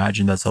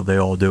imagine that's how they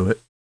all do it.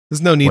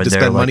 There's no need When to they're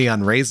spend like- money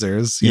on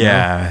razors. you know?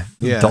 Yeah,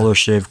 Yeah. Dollar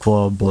Shave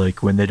Club,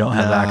 like when they don't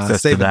have Nah,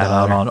 access save to a that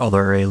out dollar. on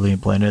other alien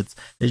planets,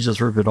 they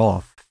just rip it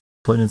off.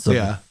 Plain and simple.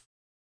 Yeah.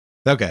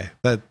 Okay,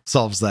 that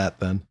solves that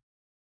then.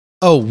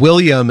 Oh,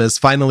 William is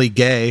finally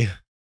gay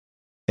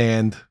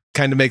and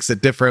kind of makes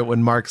it different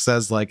when Mark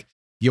says like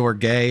you're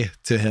gay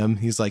to him.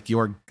 He's like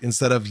you're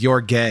instead of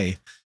you're gay,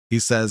 he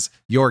says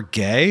you're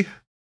gay.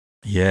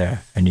 Yeah,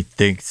 and he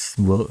thinks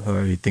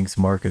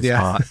Mark is Yeah.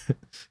 hot.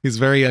 He's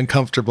very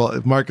uncomfortable.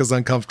 Mark is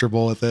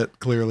uncomfortable with it,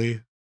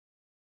 clearly.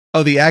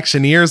 Oh, the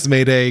Actioneers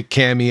made a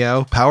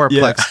cameo.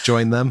 Powerplex Yeah.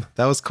 joined them.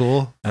 That was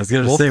cool. I was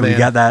gonna say Wolfman.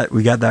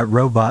 we got that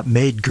robot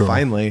maid girl.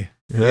 Finally.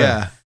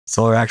 Yeah.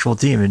 Saw her actual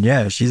team, and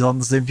yeah, she's on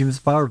the same team as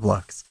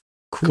Powerplex.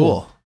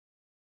 Cool.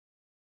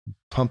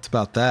 Pumped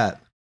about that.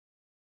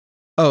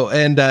 Oh,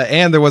 and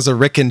there was a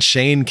Rick and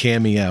Shane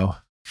cameo.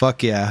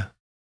 Fuck yeah.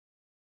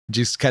 Did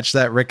you catch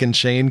that Rick and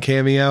Shane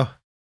cameo?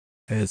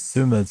 I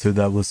assume that's who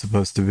that was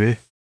supposed to be.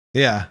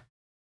 Yeah.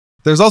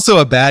 There's also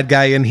a bad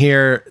guy in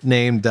here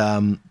named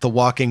The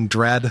Walking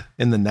Dread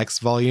in the next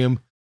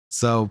volume.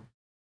 So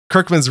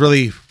Kirkman's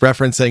really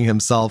referencing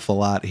himself a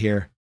lot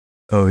here.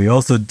 Oh, he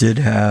also did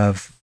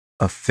have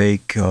a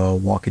fake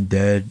Walking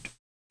Dead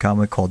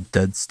comic called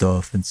Dead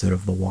Stuff instead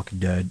of The Walking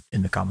Dead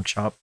in the comic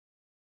shop.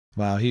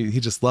 Wow, he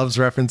just loves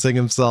referencing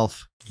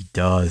himself. He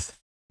does.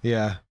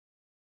 Yeah.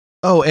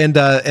 Oh,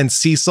 and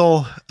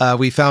Cecil,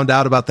 we found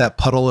out about that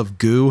puddle of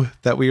goo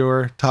that we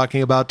were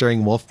talking about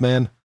during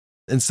Wolfman.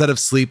 Instead of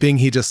sleeping,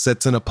 he just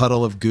sits in a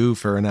puddle of goo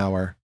for an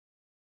hour.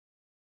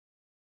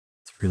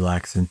 It's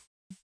relaxing.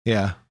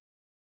 Yeah.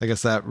 I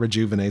guess that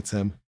rejuvenates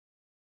him.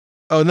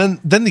 Oh, and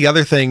then the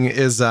other thing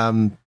is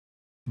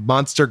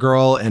Monster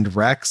Girl and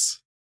Rex.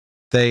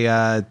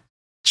 They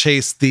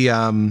chase the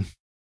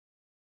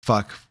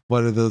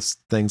what are those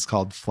things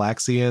called?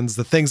 Flaxians,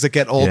 the things that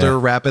get older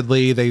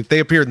rapidly. They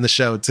appeared in the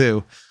show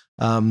too.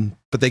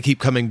 But they keep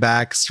coming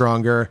back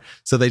stronger.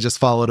 So they just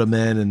followed them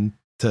in and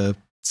to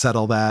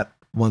settle that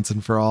once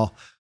and for all.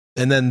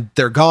 And then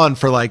they're gone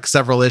for like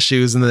several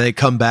issues, and then they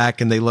come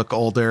back and they look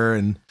older,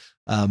 and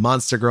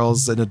Monster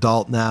Girl's an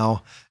adult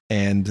now,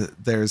 and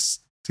there's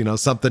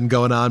something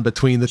going on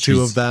between the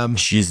two of them.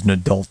 She's an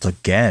adult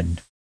again.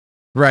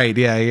 Right,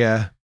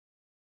 yeah.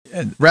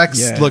 And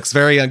Rex looks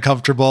very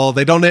uncomfortable.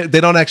 They don't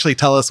actually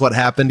tell us what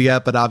happened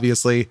yet, but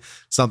obviously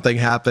something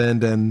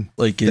happened, and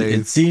like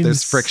it seems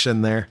there's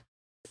friction there.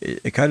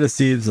 It kind of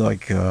seems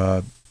like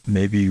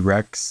maybe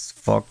Rex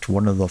fucked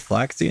one of the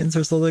Flaxians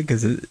or something,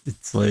 because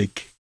it's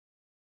like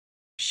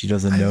she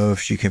doesn't know if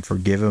she can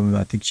forgive him.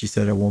 I think she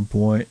said at one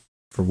point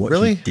for what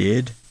Really? he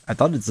did. I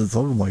thought it said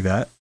something like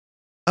that.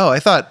 Oh, I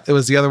thought it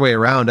was the other way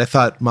around. I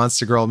thought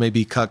Monster Girl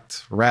maybe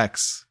cucked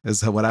Rex,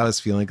 is what I was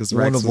feeling, because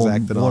Rex was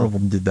acting one all. of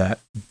them did that.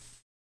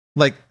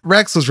 Like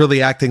Rex was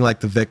really acting like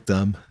the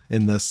victim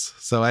in this.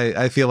 So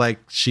I feel like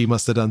she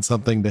must have done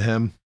something to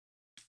him.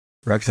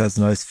 Rex has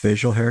nice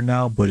facial hair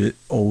now, but it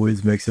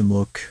always makes him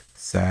look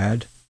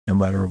sad no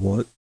matter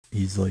what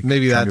he's like.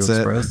 Maybe trying that's to it.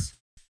 express.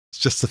 It's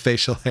just the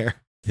facial hair.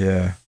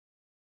 Yeah.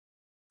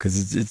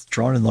 Because it's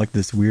drawn in like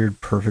this weird,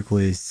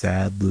 perfectly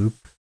sad loop.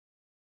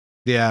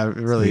 Yeah, it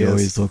really He is.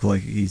 always look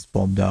like he's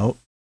bummed out.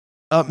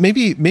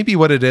 Maybe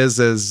what it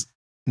is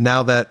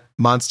now that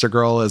Monster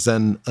Girl is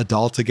an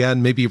adult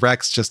again, maybe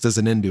Rex just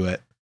isn't into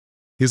it.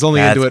 He's only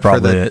That's into it for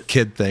probably the it.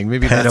 kid thing.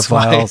 Maybe that's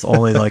why. Pedophiles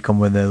only like them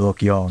when they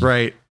look young.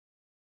 Right.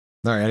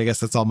 All right. I guess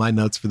that's all my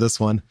notes for this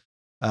one.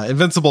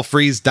 Invincible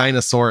frees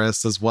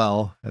Dinosaurus as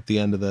well at the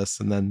end of this,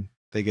 and then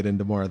they get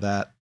into more of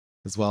that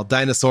as well.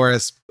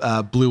 Dinosaurus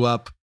blew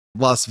up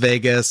Las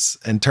Vegas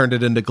and turned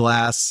it into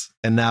glass,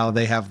 and now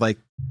they have like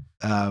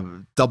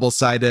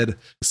double-sided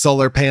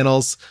solar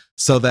panels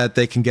so that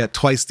they can get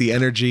twice the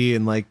energy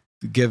and like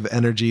give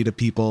energy to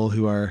people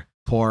who are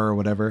poor or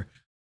whatever.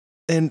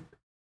 And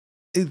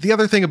the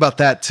other thing about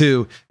that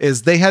too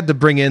is they had to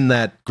bring in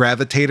that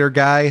gravitator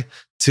guy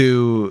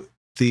to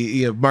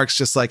the Mark's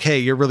just like, hey,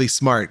 you're really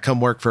smart,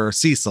 come work for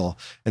Cecil.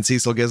 And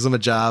Cecil gives him a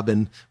job,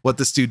 and what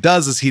this dude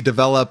does is he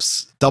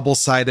develops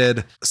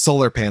double-sided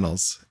solar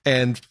panels,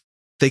 and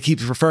they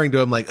keep referring to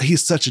him like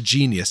he's such a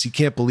genius, you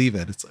can't believe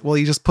it. It's like, well,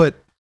 you just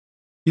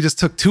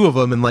took two of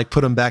them and like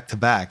put them back to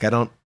back. I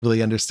don't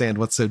really understand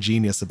what's so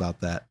genius about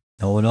that.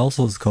 No one else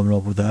was coming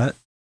up with that.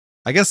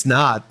 I guess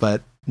not,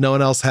 but no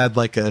one else had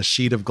like a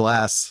sheet of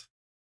glass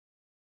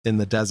in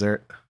the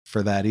desert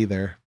for that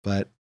either.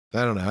 But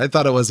I don't know. I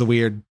thought it was a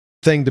weird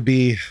thing to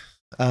be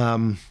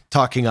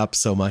talking up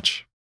so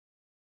much.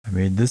 I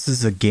mean, this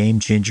is a game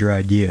changer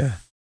idea.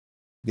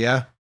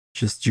 Yeah.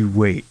 Just you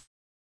wait.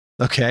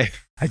 Okay.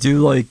 I do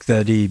like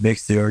that he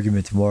makes the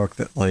argument to Mark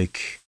that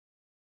like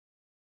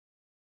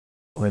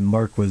when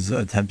Mark was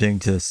attempting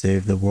to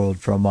save the world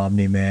from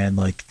Omni-Man,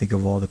 like think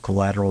of all the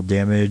collateral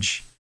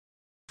damage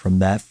from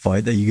that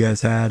fight that you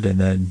guys had, and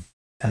then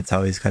that's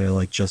how he's kind of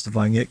like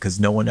justifying it, because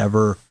no one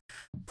ever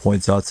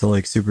points out to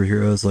like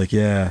superheroes like,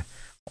 yeah,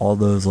 all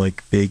those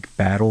like big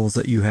battles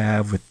that you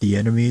have with the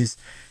enemies,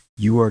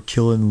 you are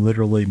killing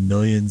literally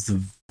millions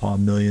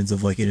upon millions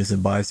of like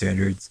innocent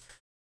bystanders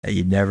that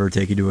you never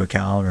take into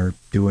account or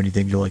do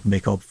anything to like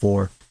make up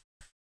for.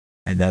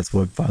 And that's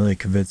what finally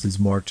convinces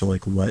Mark to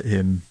like let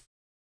him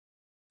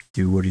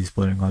do what he's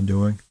planning on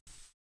doing.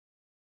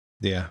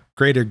 Yeah.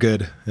 Greater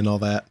good and all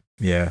that.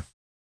 Yeah.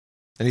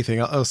 Anything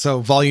else? Oh, so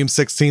volume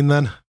 16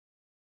 then?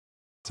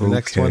 So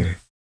next one.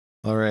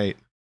 All right.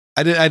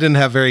 I didn't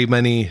have very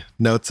many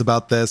notes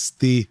about this.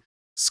 The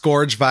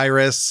Scourge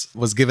virus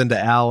was given to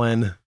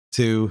Alan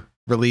to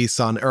release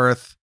on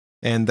Earth,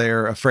 and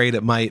they're afraid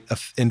it might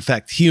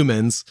infect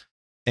humans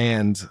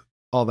and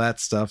all that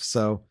stuff.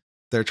 So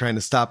they're trying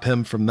to stop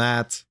him from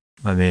that.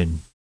 I mean,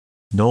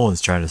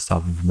 Nolan's trying to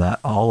stop him from that.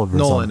 Oliver's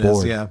Nolan on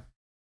board. is, yeah.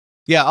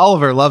 Yeah,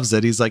 Oliver loves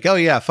it. He's like, oh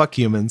yeah, fuck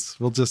humans.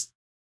 We'll just,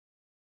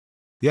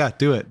 yeah,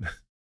 do it.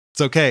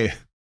 It's okay.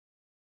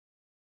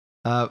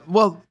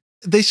 Well,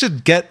 they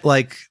should get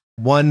like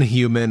one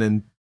human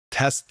and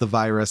test the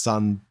virus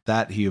on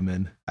that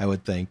human, I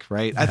would think,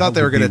 right? I thought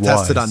they were going to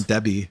test it on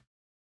Debbie,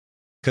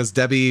 because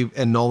Debbie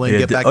and Nolan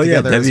get back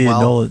together Debbie as well.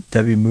 And Nolan,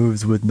 Debbie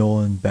moves with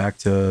Nolan back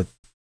to,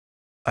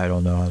 I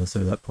don't know how to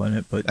say that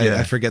planet, but yeah,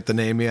 I forget the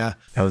name. Yeah,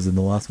 that was in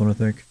the last one, I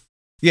think.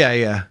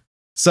 Yeah.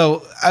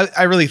 So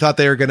I really thought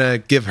they were going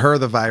to give her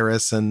the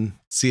virus and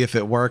see if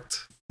it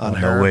worked on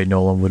her. No way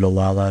Nolan would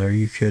allow that. Are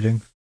you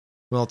kidding?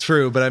 Well,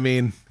 true, but I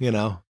mean,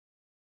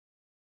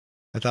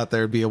 I thought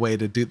there would be a way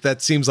to do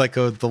that. Seems like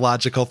the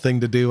logical thing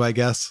to do, I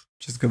guess.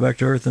 Just go back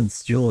to Earth and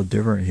steal a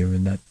different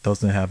human that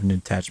doesn't have an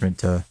attachment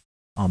to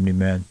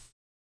Omni-Man.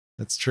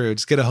 That's true.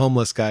 Just get a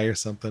homeless guy or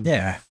something.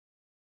 Yeah.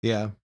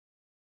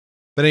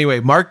 But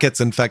anyway, Mark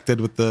gets infected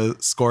with the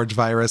Scourge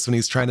virus when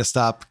he's trying to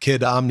stop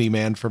Kid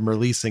Omni-Man from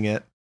releasing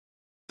it.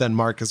 Then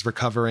Mark is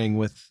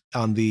recovering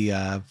on the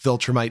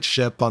Viltrumite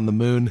ship on the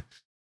moon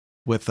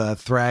with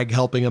Thrag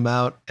helping him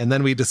out. And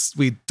then we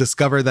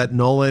discover that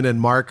Nolan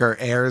and Mark are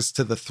heirs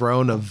to the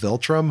throne of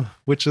Viltrum,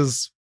 which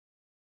is,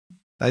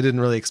 I didn't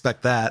really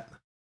expect that.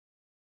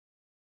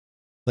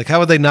 Like, how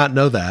would they not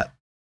know that?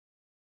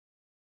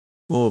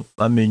 Well,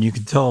 I mean, you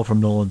can tell from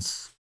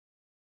Nolan's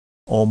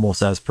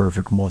almost as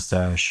perfect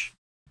mustache.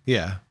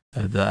 Yeah.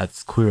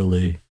 That's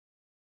clearly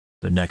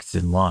the next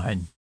in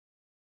line.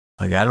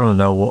 Like, I don't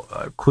know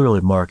what.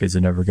 Clearly, Mark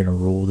isn't ever going to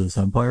rule this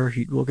empire.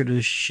 Look at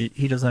his shit.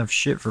 He doesn't have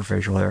shit for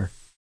facial hair.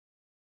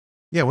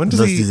 Yeah, when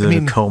does Unless he's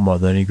in a coma,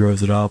 then he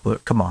grows it out.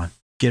 But come on,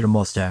 get a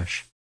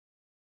mustache.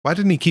 Why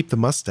didn't he keep the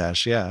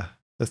mustache? Yeah,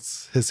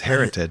 that's his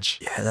heritage.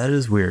 Yeah, that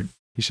is weird.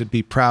 He should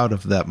be proud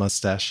of that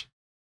mustache.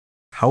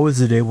 How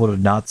is it able to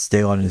not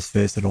stay on his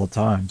face at all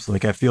times?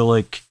 Like, I feel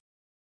like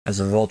as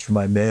a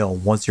Viltrumite male,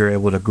 once you're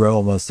able to grow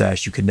a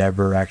mustache, you can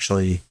never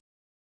actually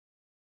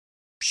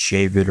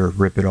shave it or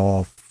rip it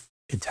off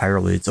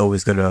entirely. It's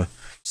always going to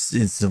just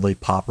instantly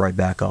pop right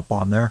back up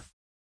on there.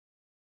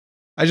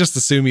 I just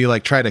assume you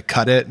like try to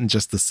cut it and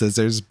just the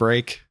scissors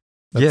break.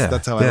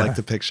 That's how I like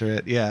to picture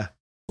it. Yeah.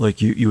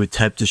 Like you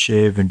attempt to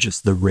shave and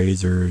just the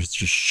razor is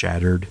just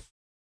shattered.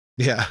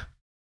 Yeah.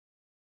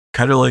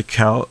 Kind of like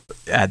how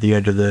at the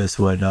end of this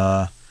when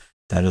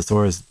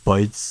Dinosaurus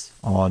bites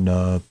on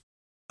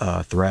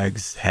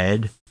Thrag's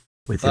head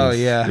with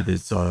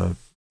his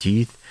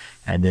teeth,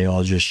 and they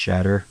all just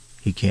shatter.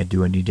 He can't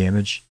do any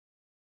damage.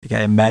 Like,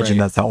 I imagine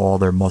that's how all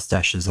their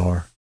mustaches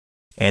are,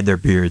 and their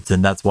beards,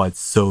 and that's why it's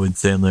so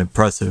insanely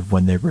impressive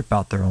when they rip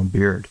out their own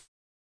beard.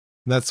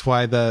 That's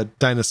why the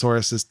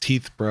Dinosaurus's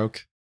teeth broke.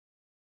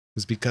 It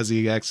was because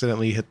he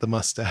accidentally hit the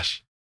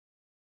mustache.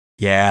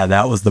 Yeah,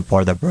 that was the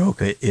part that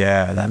broke it.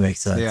 Yeah, that makes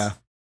sense. Yeah.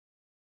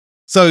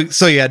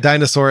 So yeah,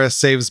 Dinosaurus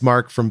saves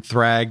Mark from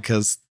Thrag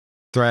because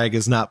Thrag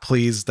is not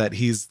pleased that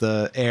he's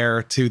the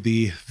heir to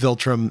the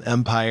Viltrum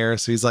Empire.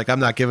 So he's like, I'm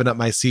not giving up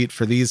my seat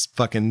for these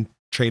fucking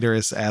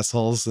traitorous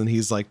assholes. And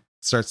he's like,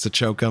 starts to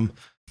choke him.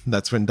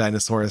 That's when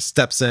Dinosaurus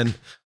steps in.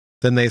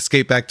 Then they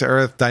escape back to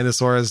Earth.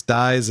 Dinosaurus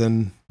dies,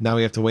 and now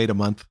we have to wait a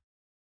month.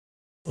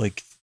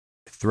 Like,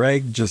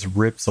 Thrag just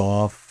rips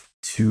off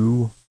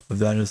 2 of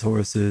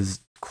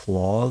Dinosaurus's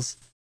claws.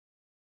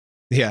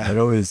 Yeah. That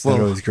always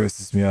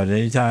grosses me out.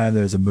 Anytime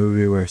there's a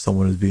movie where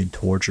someone is being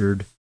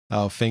tortured.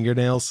 Oh,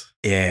 fingernails?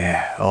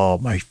 Yeah. Oh,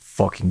 my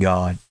fucking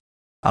God.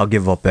 I'll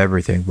give up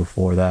everything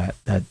before that.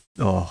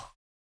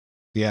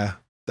 Yeah,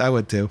 I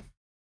would too.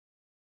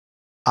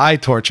 Eye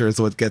torture is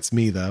what gets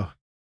me, though.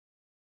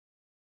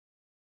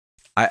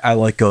 I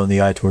like going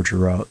the eye torture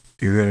route.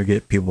 You're going to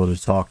get people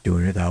to talk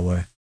doing it that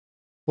way.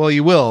 Well,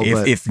 you will.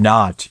 If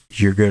not,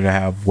 you're going to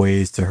have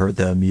ways to hurt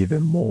them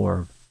even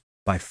more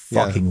by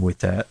fucking with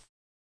that.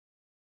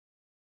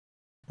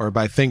 Or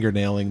by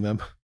fingernailing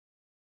them.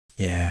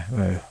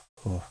 Yeah.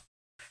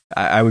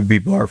 I would be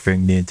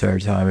barfing the entire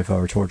time if I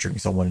were torturing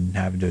someone and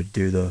having to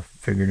do the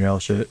fingernail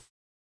shit.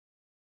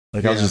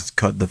 Like, I'll just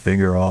cut the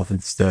finger off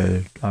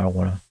instead. I don't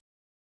want to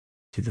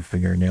do the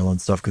fingernail and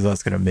stuff because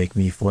that's going to make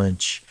me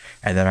flinch.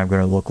 And then I'm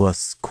going to look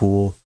less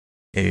cool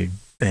and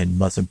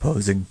less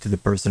imposing to the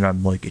person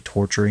I'm, like,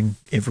 torturing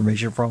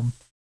information from.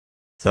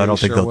 So I don't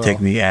think they'll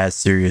take me as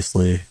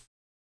seriously.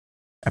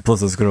 And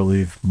plus, it's going to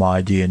leave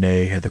my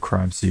DNA at the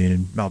crime scene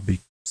and I'll be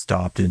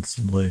stopped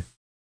instantly.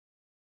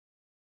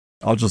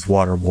 I'll just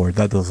waterboard.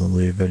 That doesn't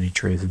leave any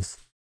traces.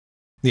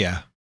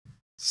 Yeah.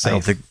 Safe. I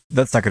don't think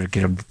that's not going to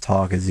get them to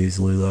talk as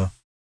easily, though.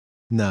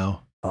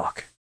 No.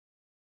 Fuck.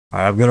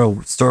 I'm going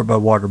to start by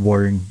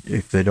waterboarding.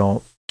 If they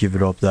don't give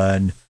it up,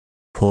 then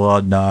pull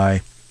out an eye.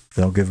 If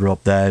they don't give it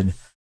up, then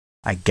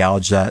I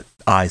gouge that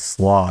eye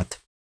slot.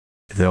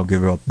 If they don't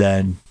give it up,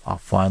 then I'll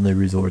finally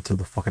resort to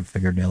the fucking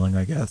fingernailing,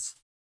 I guess.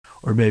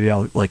 Or maybe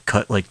I'll like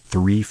cut like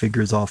 3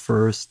 fingers off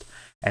first,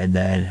 and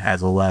then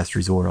as a last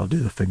resort, I'll do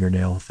the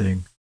fingernail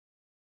thing.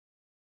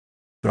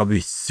 But I'll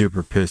be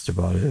super pissed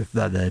about it if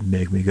that then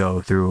make me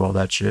go through all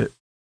that shit.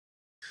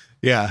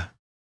 Yeah.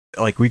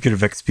 Like, we could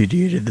have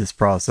expedited this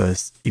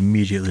process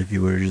immediately if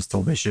you would have just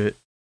told me shit.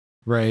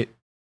 Right.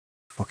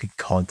 Fucking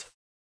cunt.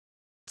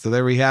 So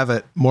there we have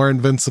it. More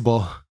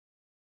Invincible.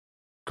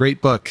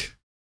 Great book.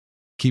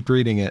 Keep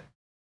reading it.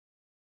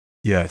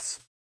 Yes.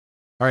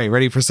 All right,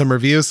 ready for some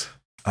reviews?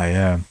 I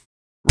am.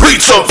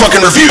 Read some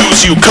fucking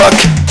reviews, you cuck!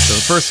 So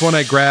the first one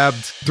I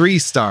grabbed, 3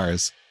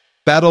 stars.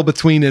 Battle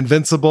between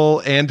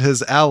Invincible and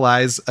his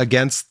allies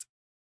against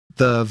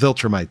the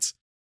Viltrumites.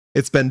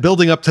 It's been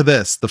building up to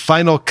this, the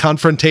final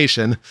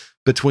confrontation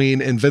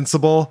between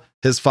Invincible,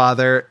 his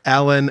father,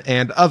 Alan,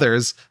 and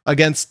others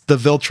against the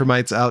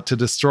Viltrumites out to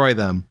destroy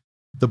them.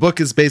 The book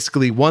is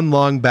basically one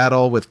long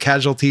battle with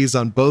casualties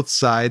on both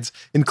sides,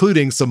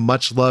 including some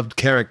much-loved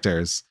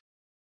characters.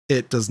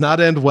 It does not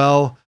end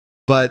well,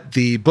 but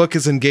the book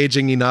is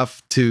engaging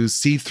enough to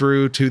see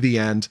through to the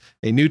end.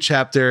 A new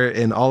chapter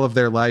in all of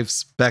their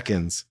lives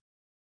beckons.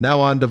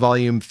 Now on to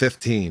volume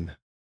 15.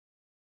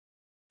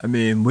 I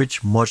mean,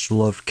 which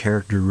much-loved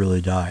character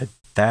really died?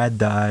 Thad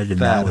died, and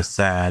that was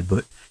sad,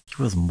 but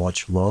he was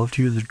much loved.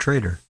 He was a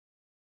traitor.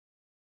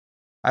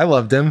 I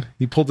loved him.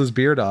 He pulled his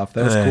beard off.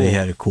 That was cool. He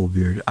had a cool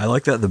beard. I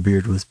like that the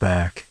beard was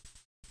back.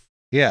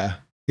 Yeah,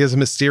 he has a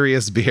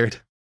mysterious beard.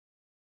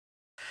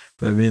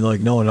 But I mean, like,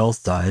 no one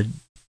else died.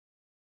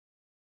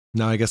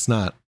 No, I guess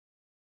not.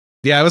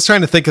 Yeah, I was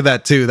trying to think of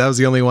that too. That was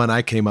the only one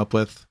I came up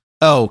with.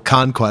 Oh,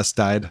 Conquest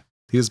died.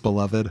 He was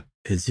beloved.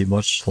 Is he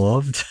much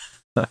loved?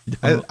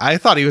 I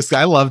thought he was.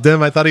 I loved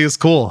him. I thought he was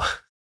cool.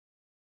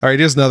 All right,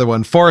 here's another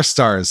one. 4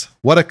 stars.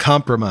 What a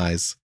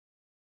compromise.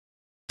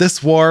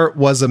 This war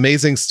was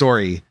amazing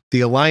story.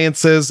 The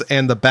alliances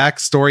and the back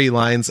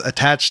storylines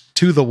attached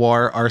to the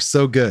war are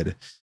so good.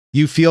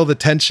 You feel the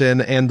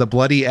tension and the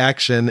bloody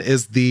action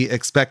is the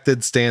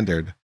expected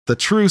standard. The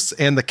truce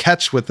and the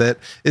catch with it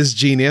is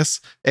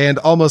genius and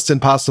almost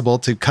impossible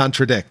to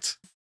contradict.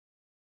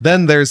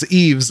 Then there's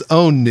Eve's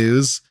own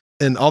news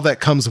and all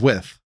that comes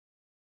with.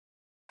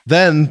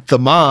 Then the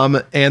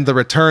mom and the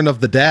return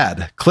of the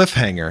dad,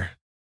 cliffhanger.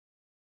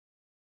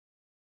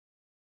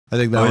 I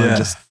think that one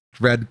just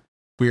read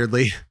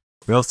weirdly.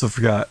 We also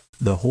forgot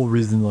the whole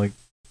reason like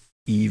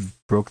Eve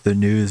broke the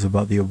news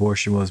about the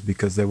abortion was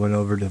because they went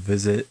over to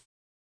visit.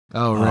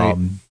 Oh, right.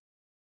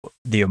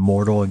 the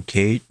Immortal and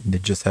Kate, and they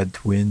just had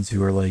twins who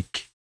were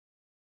like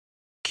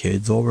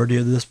kids already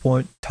at this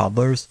point,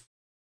 toddlers.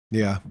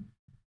 Yeah.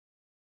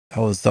 That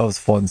was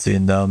fun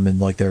seeing them and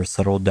like their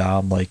settled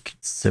down, like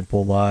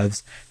simple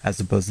lives as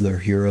opposed to their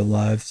hero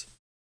lives.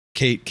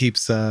 Kate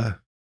keeps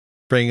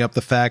bringing up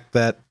the fact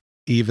that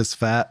Eve is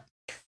fat.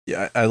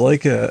 Yeah, I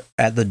like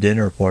at the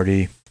dinner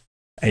party,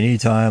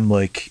 anytime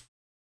like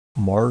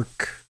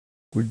Mark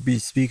would be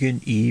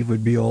speaking, Eve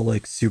would be all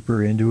like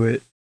super into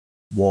it,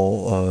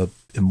 while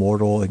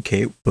Immortal and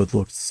Kate both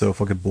looked so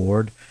fucking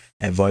bored,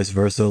 and vice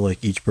versa.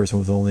 Like each person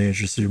was only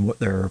interested in what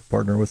their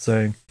partner was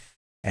saying,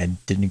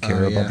 and didn't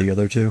care about the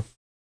other two.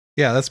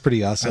 Yeah, that's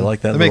pretty awesome. I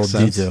like that makes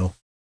little sense. detail.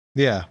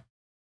 Yeah.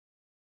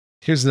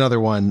 Here's another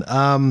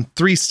one.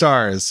 3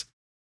 stars.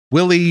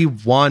 Willie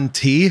Wan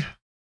T.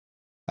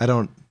 I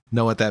don't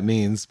know what that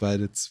means, but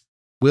it's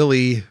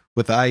Willie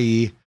with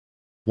IE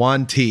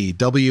Wan T.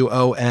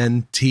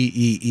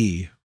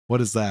 WONTEE. What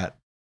is that?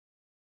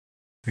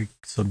 Like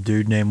some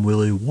dude named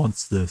Willie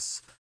wants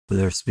this, but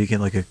they're speaking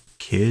like a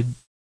kid.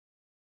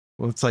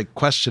 Well, it's like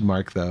question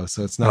mark though,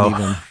 so it's not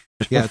even.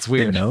 Yeah, it's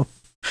weird. You know?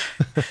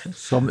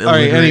 Some All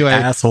right, anyway.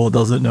 asshole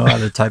doesn't know how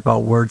to type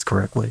out words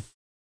correctly.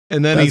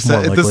 And then That's he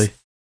said, more likely.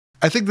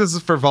 I think this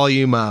is for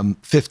volume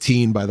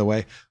 15, by the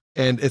way.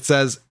 And it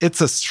says,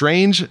 it's a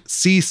strange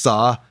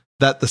seesaw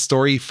that the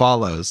story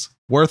follows.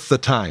 Worth the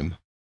time.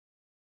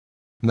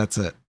 And that's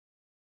it.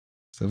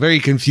 So very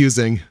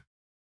confusing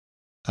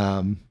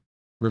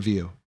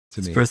review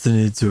to This me. person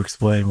needs to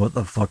explain what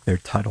the fuck their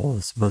title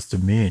is supposed to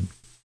mean.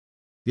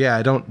 Yeah,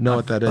 I don't know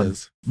what that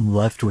is. I'm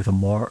left with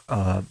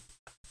a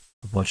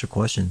bunch of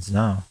questions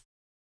now.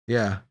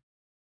 Yeah.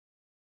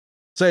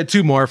 So I had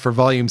 2 more for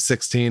volume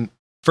 16.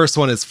 First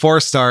one is 4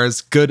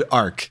 stars, good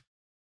arc.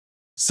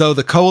 So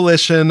the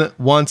Coalition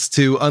wants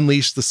to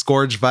unleash the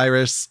Scourge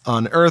virus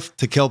on Earth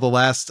to kill the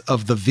last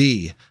of the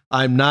V.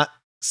 I'm not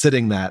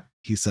sitting that,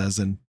 he says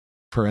in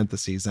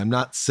parentheses. I'm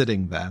not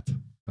sitting that.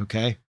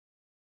 Okay.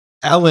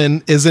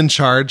 Ellen is in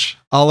charge,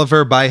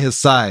 Oliver by his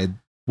side.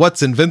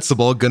 What's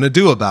Invincible gonna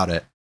do about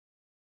it?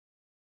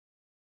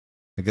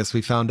 I guess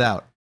we found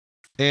out.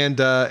 And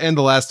the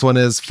last one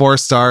is 4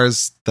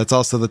 stars. That's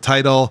also the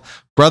title.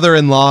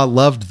 Brother-in-law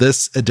loved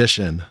this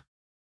edition.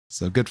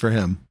 So good for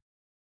him.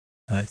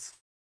 Nice.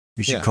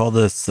 We should Yeah. call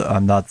this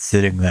I'm not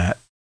sitting that.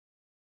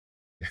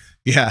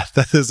 Yeah,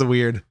 that is a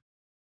weird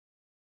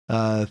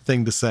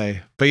thing to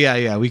say. But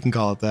yeah, we can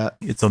call it that.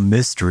 It's a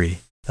mystery.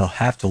 They'll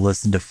have to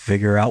listen to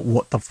figure out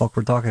what the fuck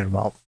we're talking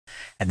about.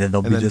 And then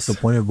they'll be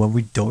disappointed when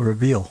we don't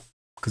reveal.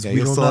 Because Yeah, we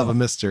you'll don't still know. have a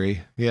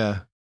mystery. Yeah.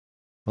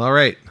 All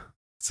right.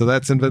 So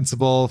that's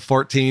Invincible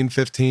 14,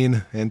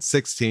 15, and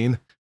 16.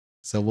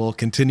 So we'll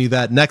continue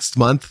that next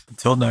month.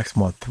 Until next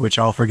month, which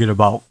I'll forget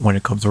about when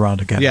it comes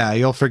around again. Yeah,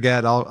 you'll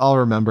forget. I'll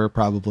remember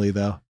probably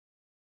though.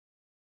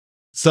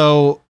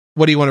 So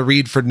what do you want to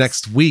read for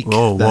next week?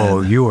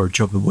 Whoa, you are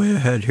jumping way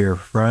ahead here,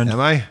 friend. Am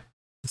I?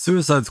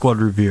 Suicide Squad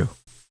review.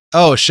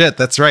 Oh shit,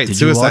 that's right.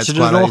 Did you Suicide watch it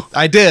Squad. at all?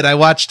 I did. I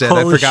watched it.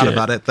 Holy I forgot shit.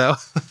 about it though.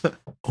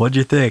 What'd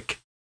you think?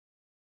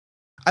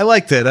 I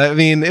liked it. I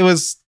mean, it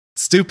was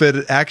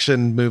stupid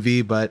action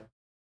movie, but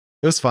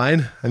it was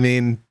fine. I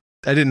mean,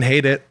 I didn't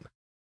hate it.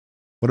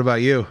 What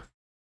about you?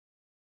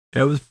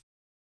 It was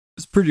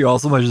pretty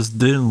awesome. I just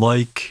didn't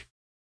like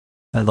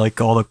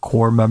all the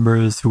core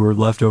members who were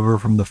left over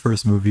from the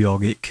first movie all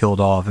get killed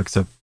off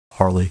except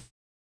Harley.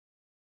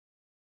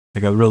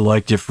 Like I would really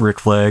liked if Rick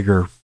Flag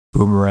or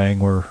Boomerang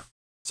were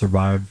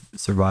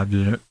survived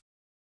in it.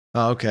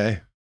 Oh,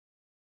 okay.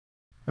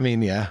 I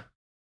mean, yeah.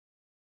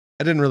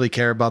 I didn't really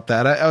care about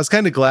that. I was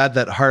kind of glad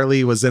that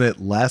Harley was in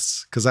it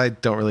less because I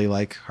don't really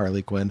like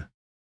Harley Quinn.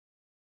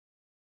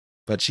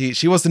 But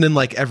she wasn't in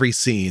like every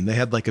scene. They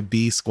had like a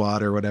B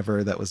squad or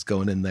whatever that was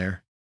going in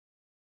there.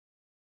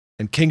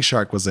 And King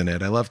Shark was in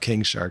it. I love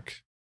King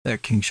Shark.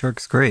 That King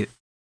Shark's great.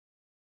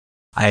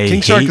 King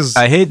I Shark is-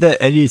 hate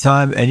that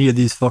anytime any of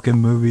these fucking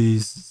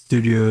movies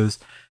studios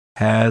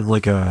had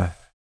like an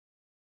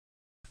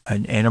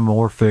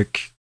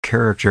anamorphic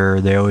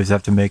character, they always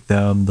have to make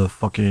them the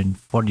fucking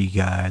funny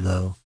guy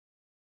though.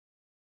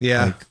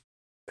 Yeah. Like,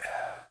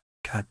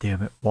 God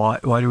damn it. Why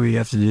do we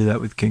have to do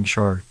that with King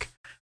Shark?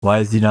 Why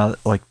is he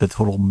not like the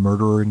total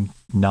murdering,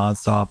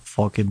 nonstop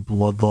fucking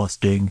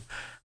bloodlusting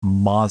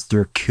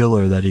monster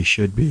killer that he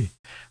should be?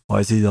 Why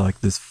is he like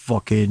this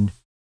fucking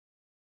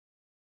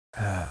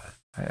I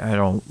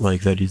don't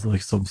like that he's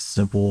like some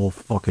simple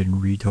fucking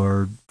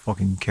retard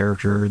fucking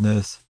character in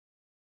this.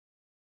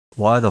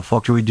 Why the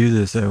fuck do we do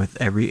this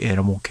with every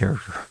animal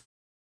character?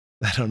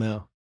 I don't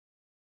know.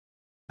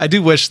 I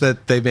do wish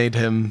that they made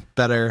him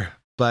better,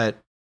 but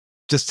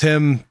just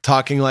him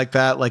talking like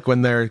that, like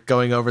when they're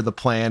going over the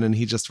plan and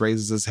he just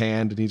raises his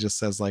hand and he just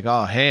says like,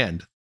 oh,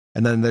 hand.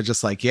 And then they're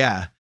just like,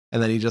 yeah.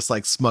 And then he just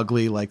like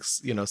smugly, like,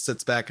 you know,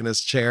 sits back in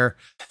his chair.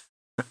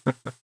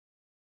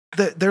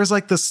 There's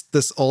like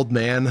this old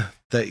man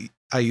that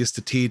I used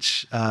to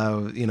teach,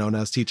 you know, when I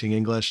was teaching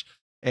English,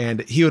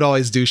 and he would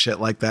always do shit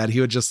like that. He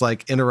would just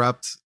like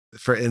interrupt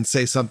and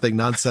say something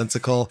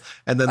nonsensical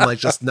and then like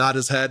just nod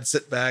his head,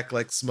 sit back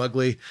like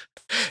smugly.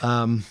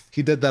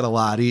 He did that a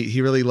lot.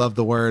 He really loved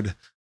the word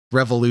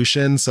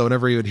revolution. So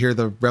whenever he would hear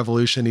the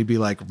revolution, he'd be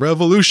like,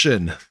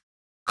 revolution,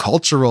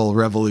 cultural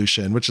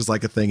revolution, which is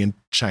like a thing in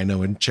China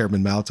when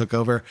Chairman Mao took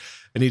over.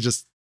 And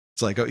it's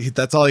like,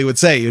 that's all he would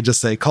say. He would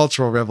just say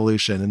cultural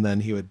revolution. And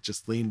then he would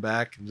just lean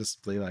back and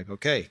just be like,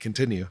 okay,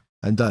 continue.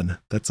 I'm done.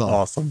 That's all.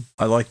 Awesome.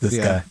 I like this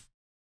guy.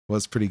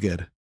 Was pretty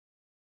good.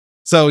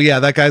 So yeah,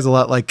 that guy's a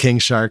lot like King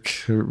Shark.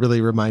 It really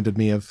reminded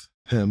me of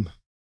him.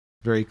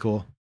 Very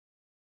cool.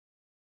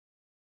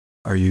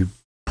 Are you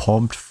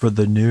pumped for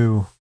the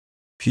new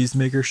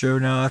Peacemaker show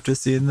now after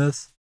seeing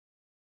this?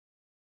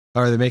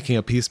 Are they making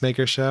a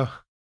Peacemaker show?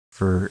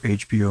 For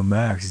HBO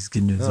Max. He's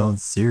getting his own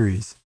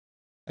series.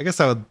 I guess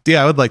I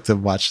would like to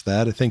watch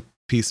that. I think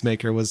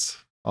Peacemaker was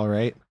all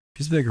right.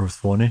 Peacemaker was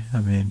funny.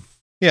 I mean,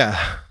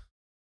 yeah.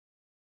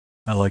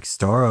 I like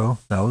Starro.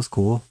 That was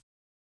cool.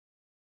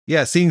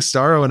 Yeah, seeing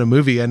Starro in a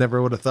movie, I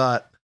never would have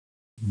thought.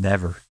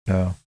 Never.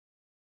 No.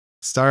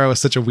 Starro is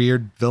such a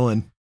weird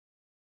villain.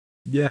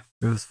 Yeah,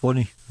 it was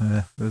funny.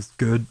 It was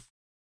good.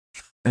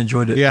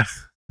 Enjoyed it. Yeah.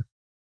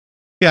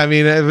 Yeah, I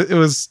mean, it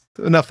was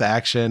enough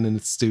action and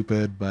it's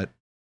stupid, but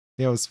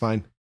yeah, it was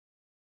fine.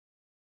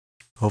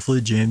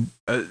 Hopefully, James.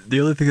 The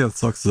only thing that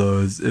sucks though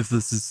is if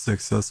this is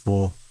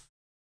successful,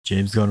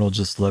 James Gunn will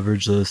just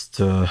leverage this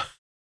to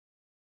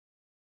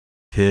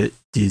pit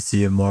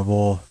DC and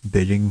Marvel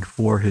bidding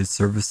for his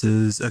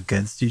services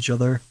against each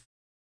other.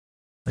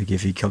 Like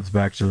if he comes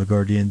back to the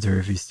Guardians or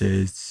if he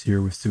stays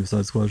here with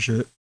Suicide Squad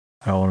shit.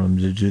 I don't want him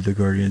to do the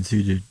Guardians.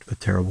 He did a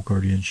terrible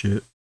Guardian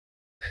shit.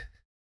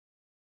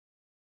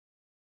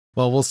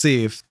 Well, we'll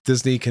see if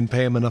Disney can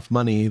pay him enough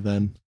money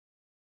then.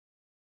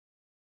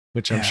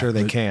 Which I'm sure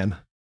they can.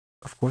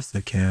 Of course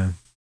they can.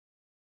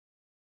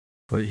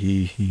 But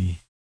he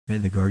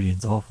made the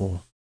Guardians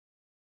awful.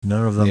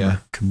 None of them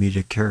are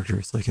comedic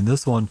characters. Like in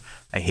this one,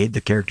 I hate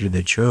the character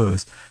they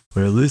chose,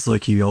 but at least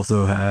like he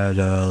also had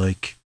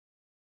like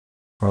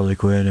Harley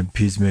Quinn and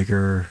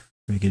Peacemaker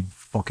making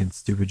fucking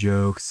stupid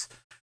jokes.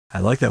 I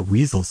like that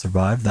Weasel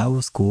survived. That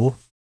was cool.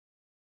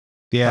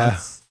 Yeah.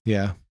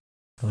 Yeah.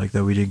 I like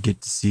that we didn't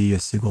get to see a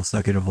single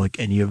second of like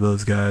any of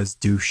those guys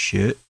do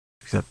shit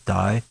except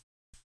die.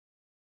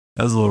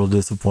 That was a little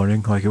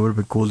disappointing. Like it would have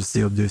been cool to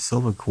see them do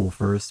something cool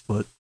first,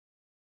 but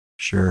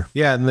sure.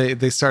 Yeah, and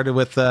they started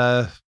with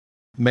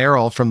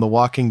Meryl from The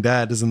Walking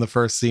Dead is in the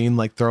first scene,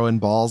 like throwing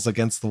balls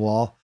against the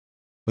wall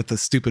with the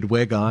stupid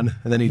wig on,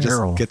 and then he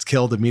just gets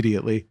killed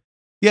immediately.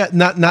 Yeah,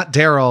 not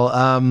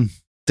Daryl.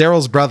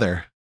 Daryl's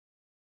brother.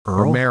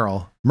 Earl?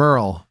 Or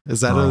Merle.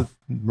 Is that a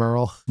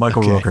Merle?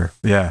 Michael Rooker.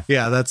 Yeah.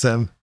 Yeah, that's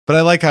him. But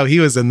I like how he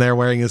was in there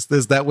wearing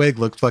that wig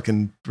looked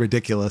fucking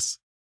ridiculous.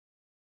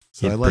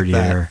 So I like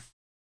that. Hair.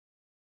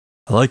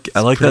 I like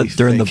that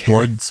during the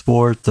blood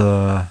sport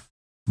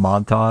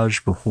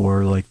montage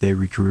before like they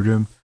recruit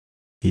him.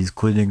 He's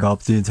cleaning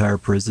up the entire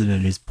prison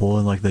and he's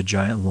pulling like the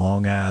giant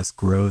long ass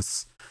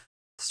gross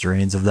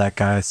strands of that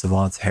guy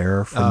Savant's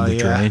hair from the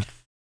drain.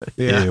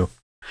 Yeah. Ew.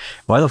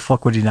 Why the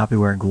fuck would he not be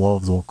wearing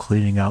gloves while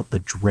cleaning out the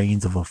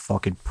drains of a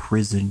fucking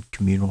prison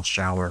communal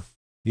shower?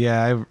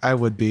 Yeah, I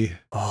would be.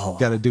 Oh,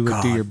 got to do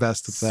your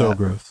best at that. So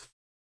gross.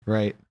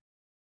 Right.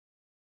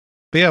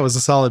 But yeah, it was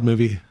a solid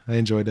movie. I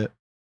enjoyed it.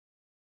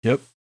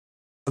 Yep.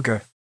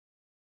 Okay.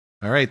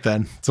 All right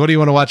then. So what do you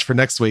want to watch for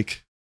next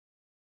week?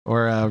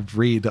 Or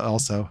read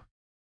also?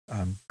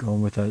 I'm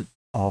going with that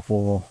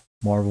awful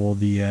Marvel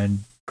The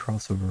End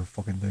crossover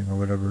fucking thing or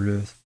whatever it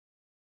is.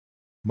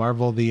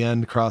 Marvel The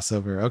End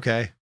crossover.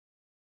 Okay.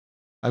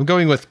 I'm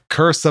going with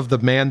Curse of the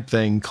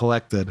Man-Thing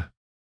Collected.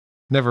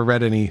 Never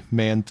read any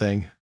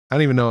Man-Thing. I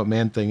don't even know what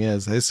Man-Thing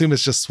is. I assume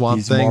it's just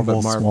Swamp Thing,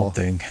 but Marvel. Swamp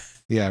Thing.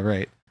 Yeah,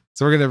 right.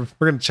 So we're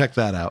gonna check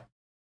that out.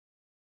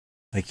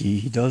 Like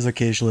he does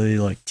occasionally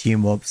like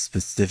team up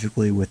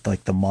specifically with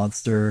like the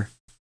monster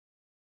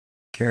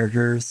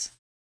characters.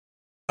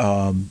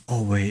 Oh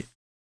wait.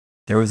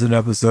 There was an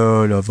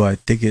episode of I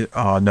don't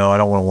want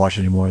to watch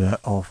any more of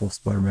that awful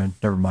Spider-Man.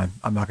 Never mind.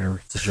 I'm not gonna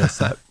suggest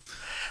that.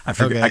 I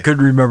forget. Okay. I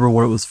couldn't remember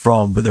where it was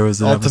from, but there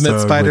was an Ultimate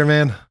episode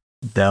Spider-Man.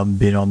 With them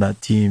being on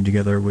that team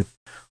together with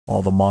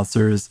all the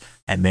monsters,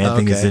 and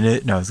Man-Thing is in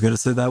it. And I was gonna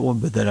say that one,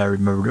 but then I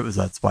remembered it was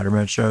that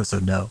Spider-Man show, so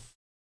no.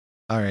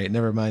 All right,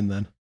 never mind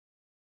then.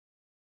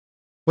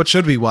 What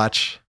should we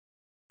watch?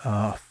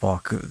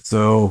 Fuck.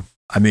 So,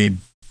 I mean,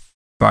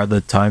 by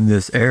the time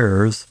this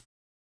airs,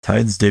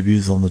 Titans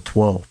debuts on the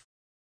 12th.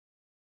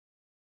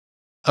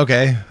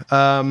 Okay.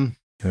 You're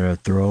gonna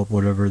throw up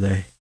whatever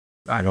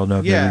I don't know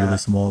if they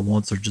release them all at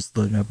once or just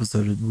an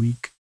episode a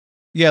week.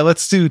 Yeah,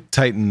 let's do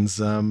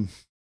Titans.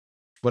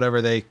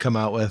 Whatever they come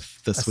out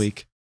with this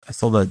week. I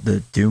saw that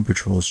the Doom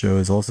Patrol show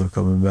is also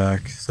coming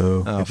back.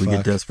 So if we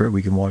get desperate,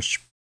 we can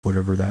watch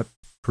whatever that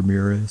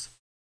premiere is.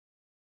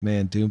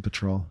 Man, Doom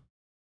Patrol.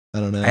 I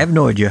don't know. I have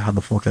no idea how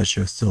the fuck that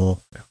show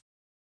still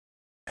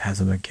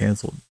hasn't been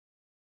canceled.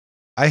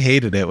 I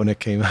hated it when it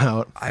came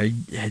out. I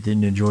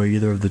didn't enjoy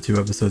either of the 2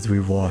 episodes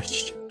we've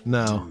watched.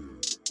 No.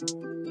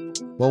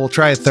 Well, we'll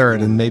try a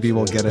third, and maybe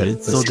we'll get it.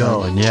 It's this still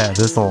time. going. Yeah,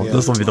 this will Yeah.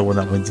 be the one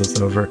that wins us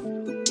over.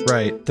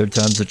 Right. Third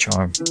time's a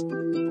charm.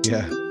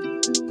 Yeah.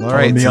 All Follow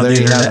right. me So on there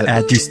the you have internet it.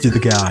 at Deuce to the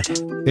God.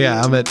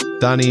 Yeah, I'm at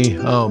Donnie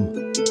Home.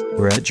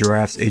 We're at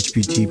Giraffes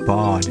HPT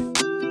Pod.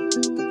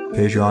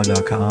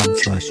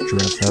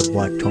 Patreon.com/Giraffes Have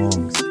Black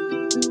Tongues.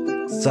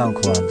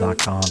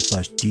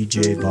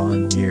 SoundCloud.com/DJ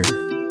Von Muir.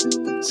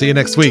 See you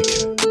next week.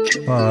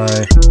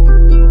 Bye.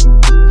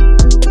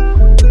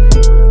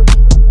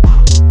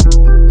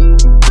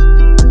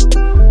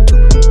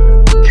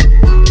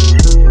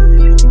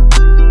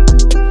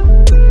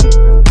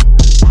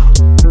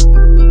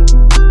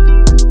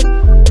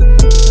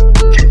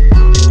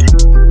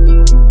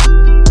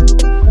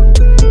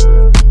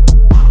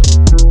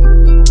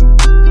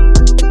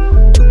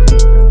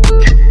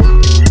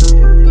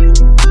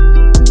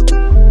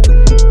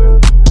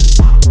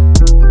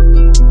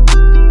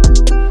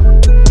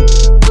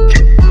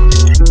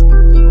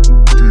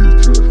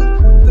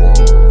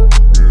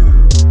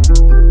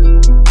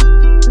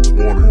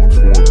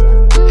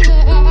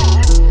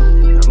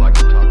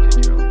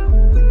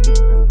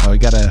 Oh, we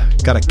got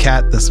a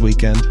cat this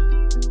weekend.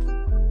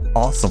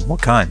 Awesome.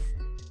 What kind?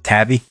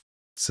 Tabby?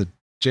 It's a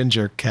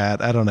ginger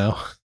cat. I don't know.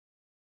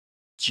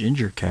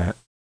 Ginger cat.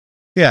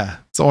 Yeah,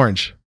 it's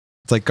orange.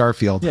 It's like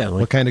Garfield. Yeah.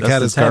 What kind of that's cat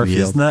the is Tabby, Garfield?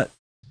 Isn't that?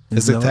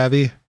 Is it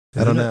Tabby?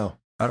 I don't isn't it? know.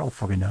 I don't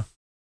fucking know.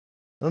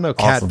 I don't know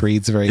cat Awesome.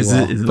 breeds very Is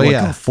well. it but like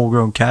yeah, a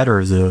full-grown cat or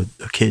is it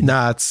a kid?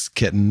 nah, it's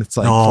kitten. It's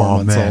like Oh, 4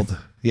 months man. old.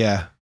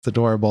 Yeah, it's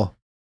adorable.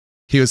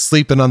 He was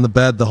sleeping on the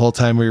bed the whole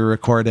time we were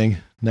recording.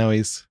 Now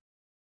he's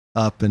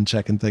up and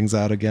checking things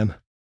out again.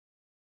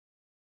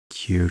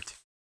 Cute.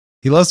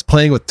 He loves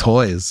playing with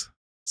toys.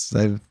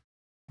 I've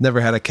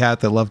never had a cat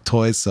that loved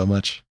toys so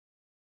much.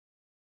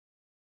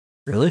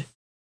 Really?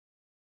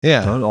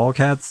 Yeah, Don't all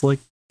cats like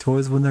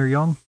toys when they're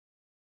young?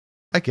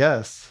 I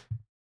guess.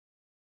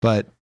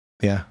 But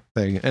yeah,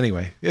 there you go.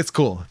 Anyway, it's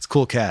cool. It's a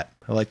cool cat.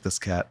 I like this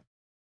cat.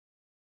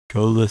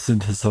 Go listen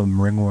to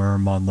some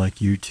ringworm on like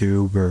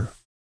YouTube or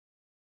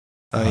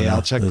Oh I don't yeah, know,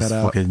 I'll check those that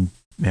out. Fucking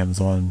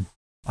Amazon,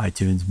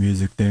 iTunes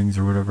music things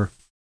or whatever.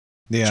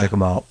 Yeah. Check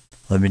them out.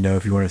 Let me know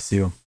if you want to see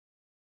them.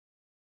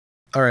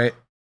 All right.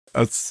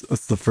 That's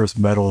the first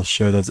metal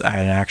show that's an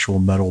actual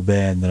metal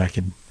band that I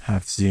can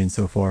have seen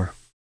so far.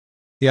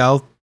 Yeah,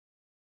 I'll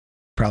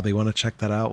probably want to check that out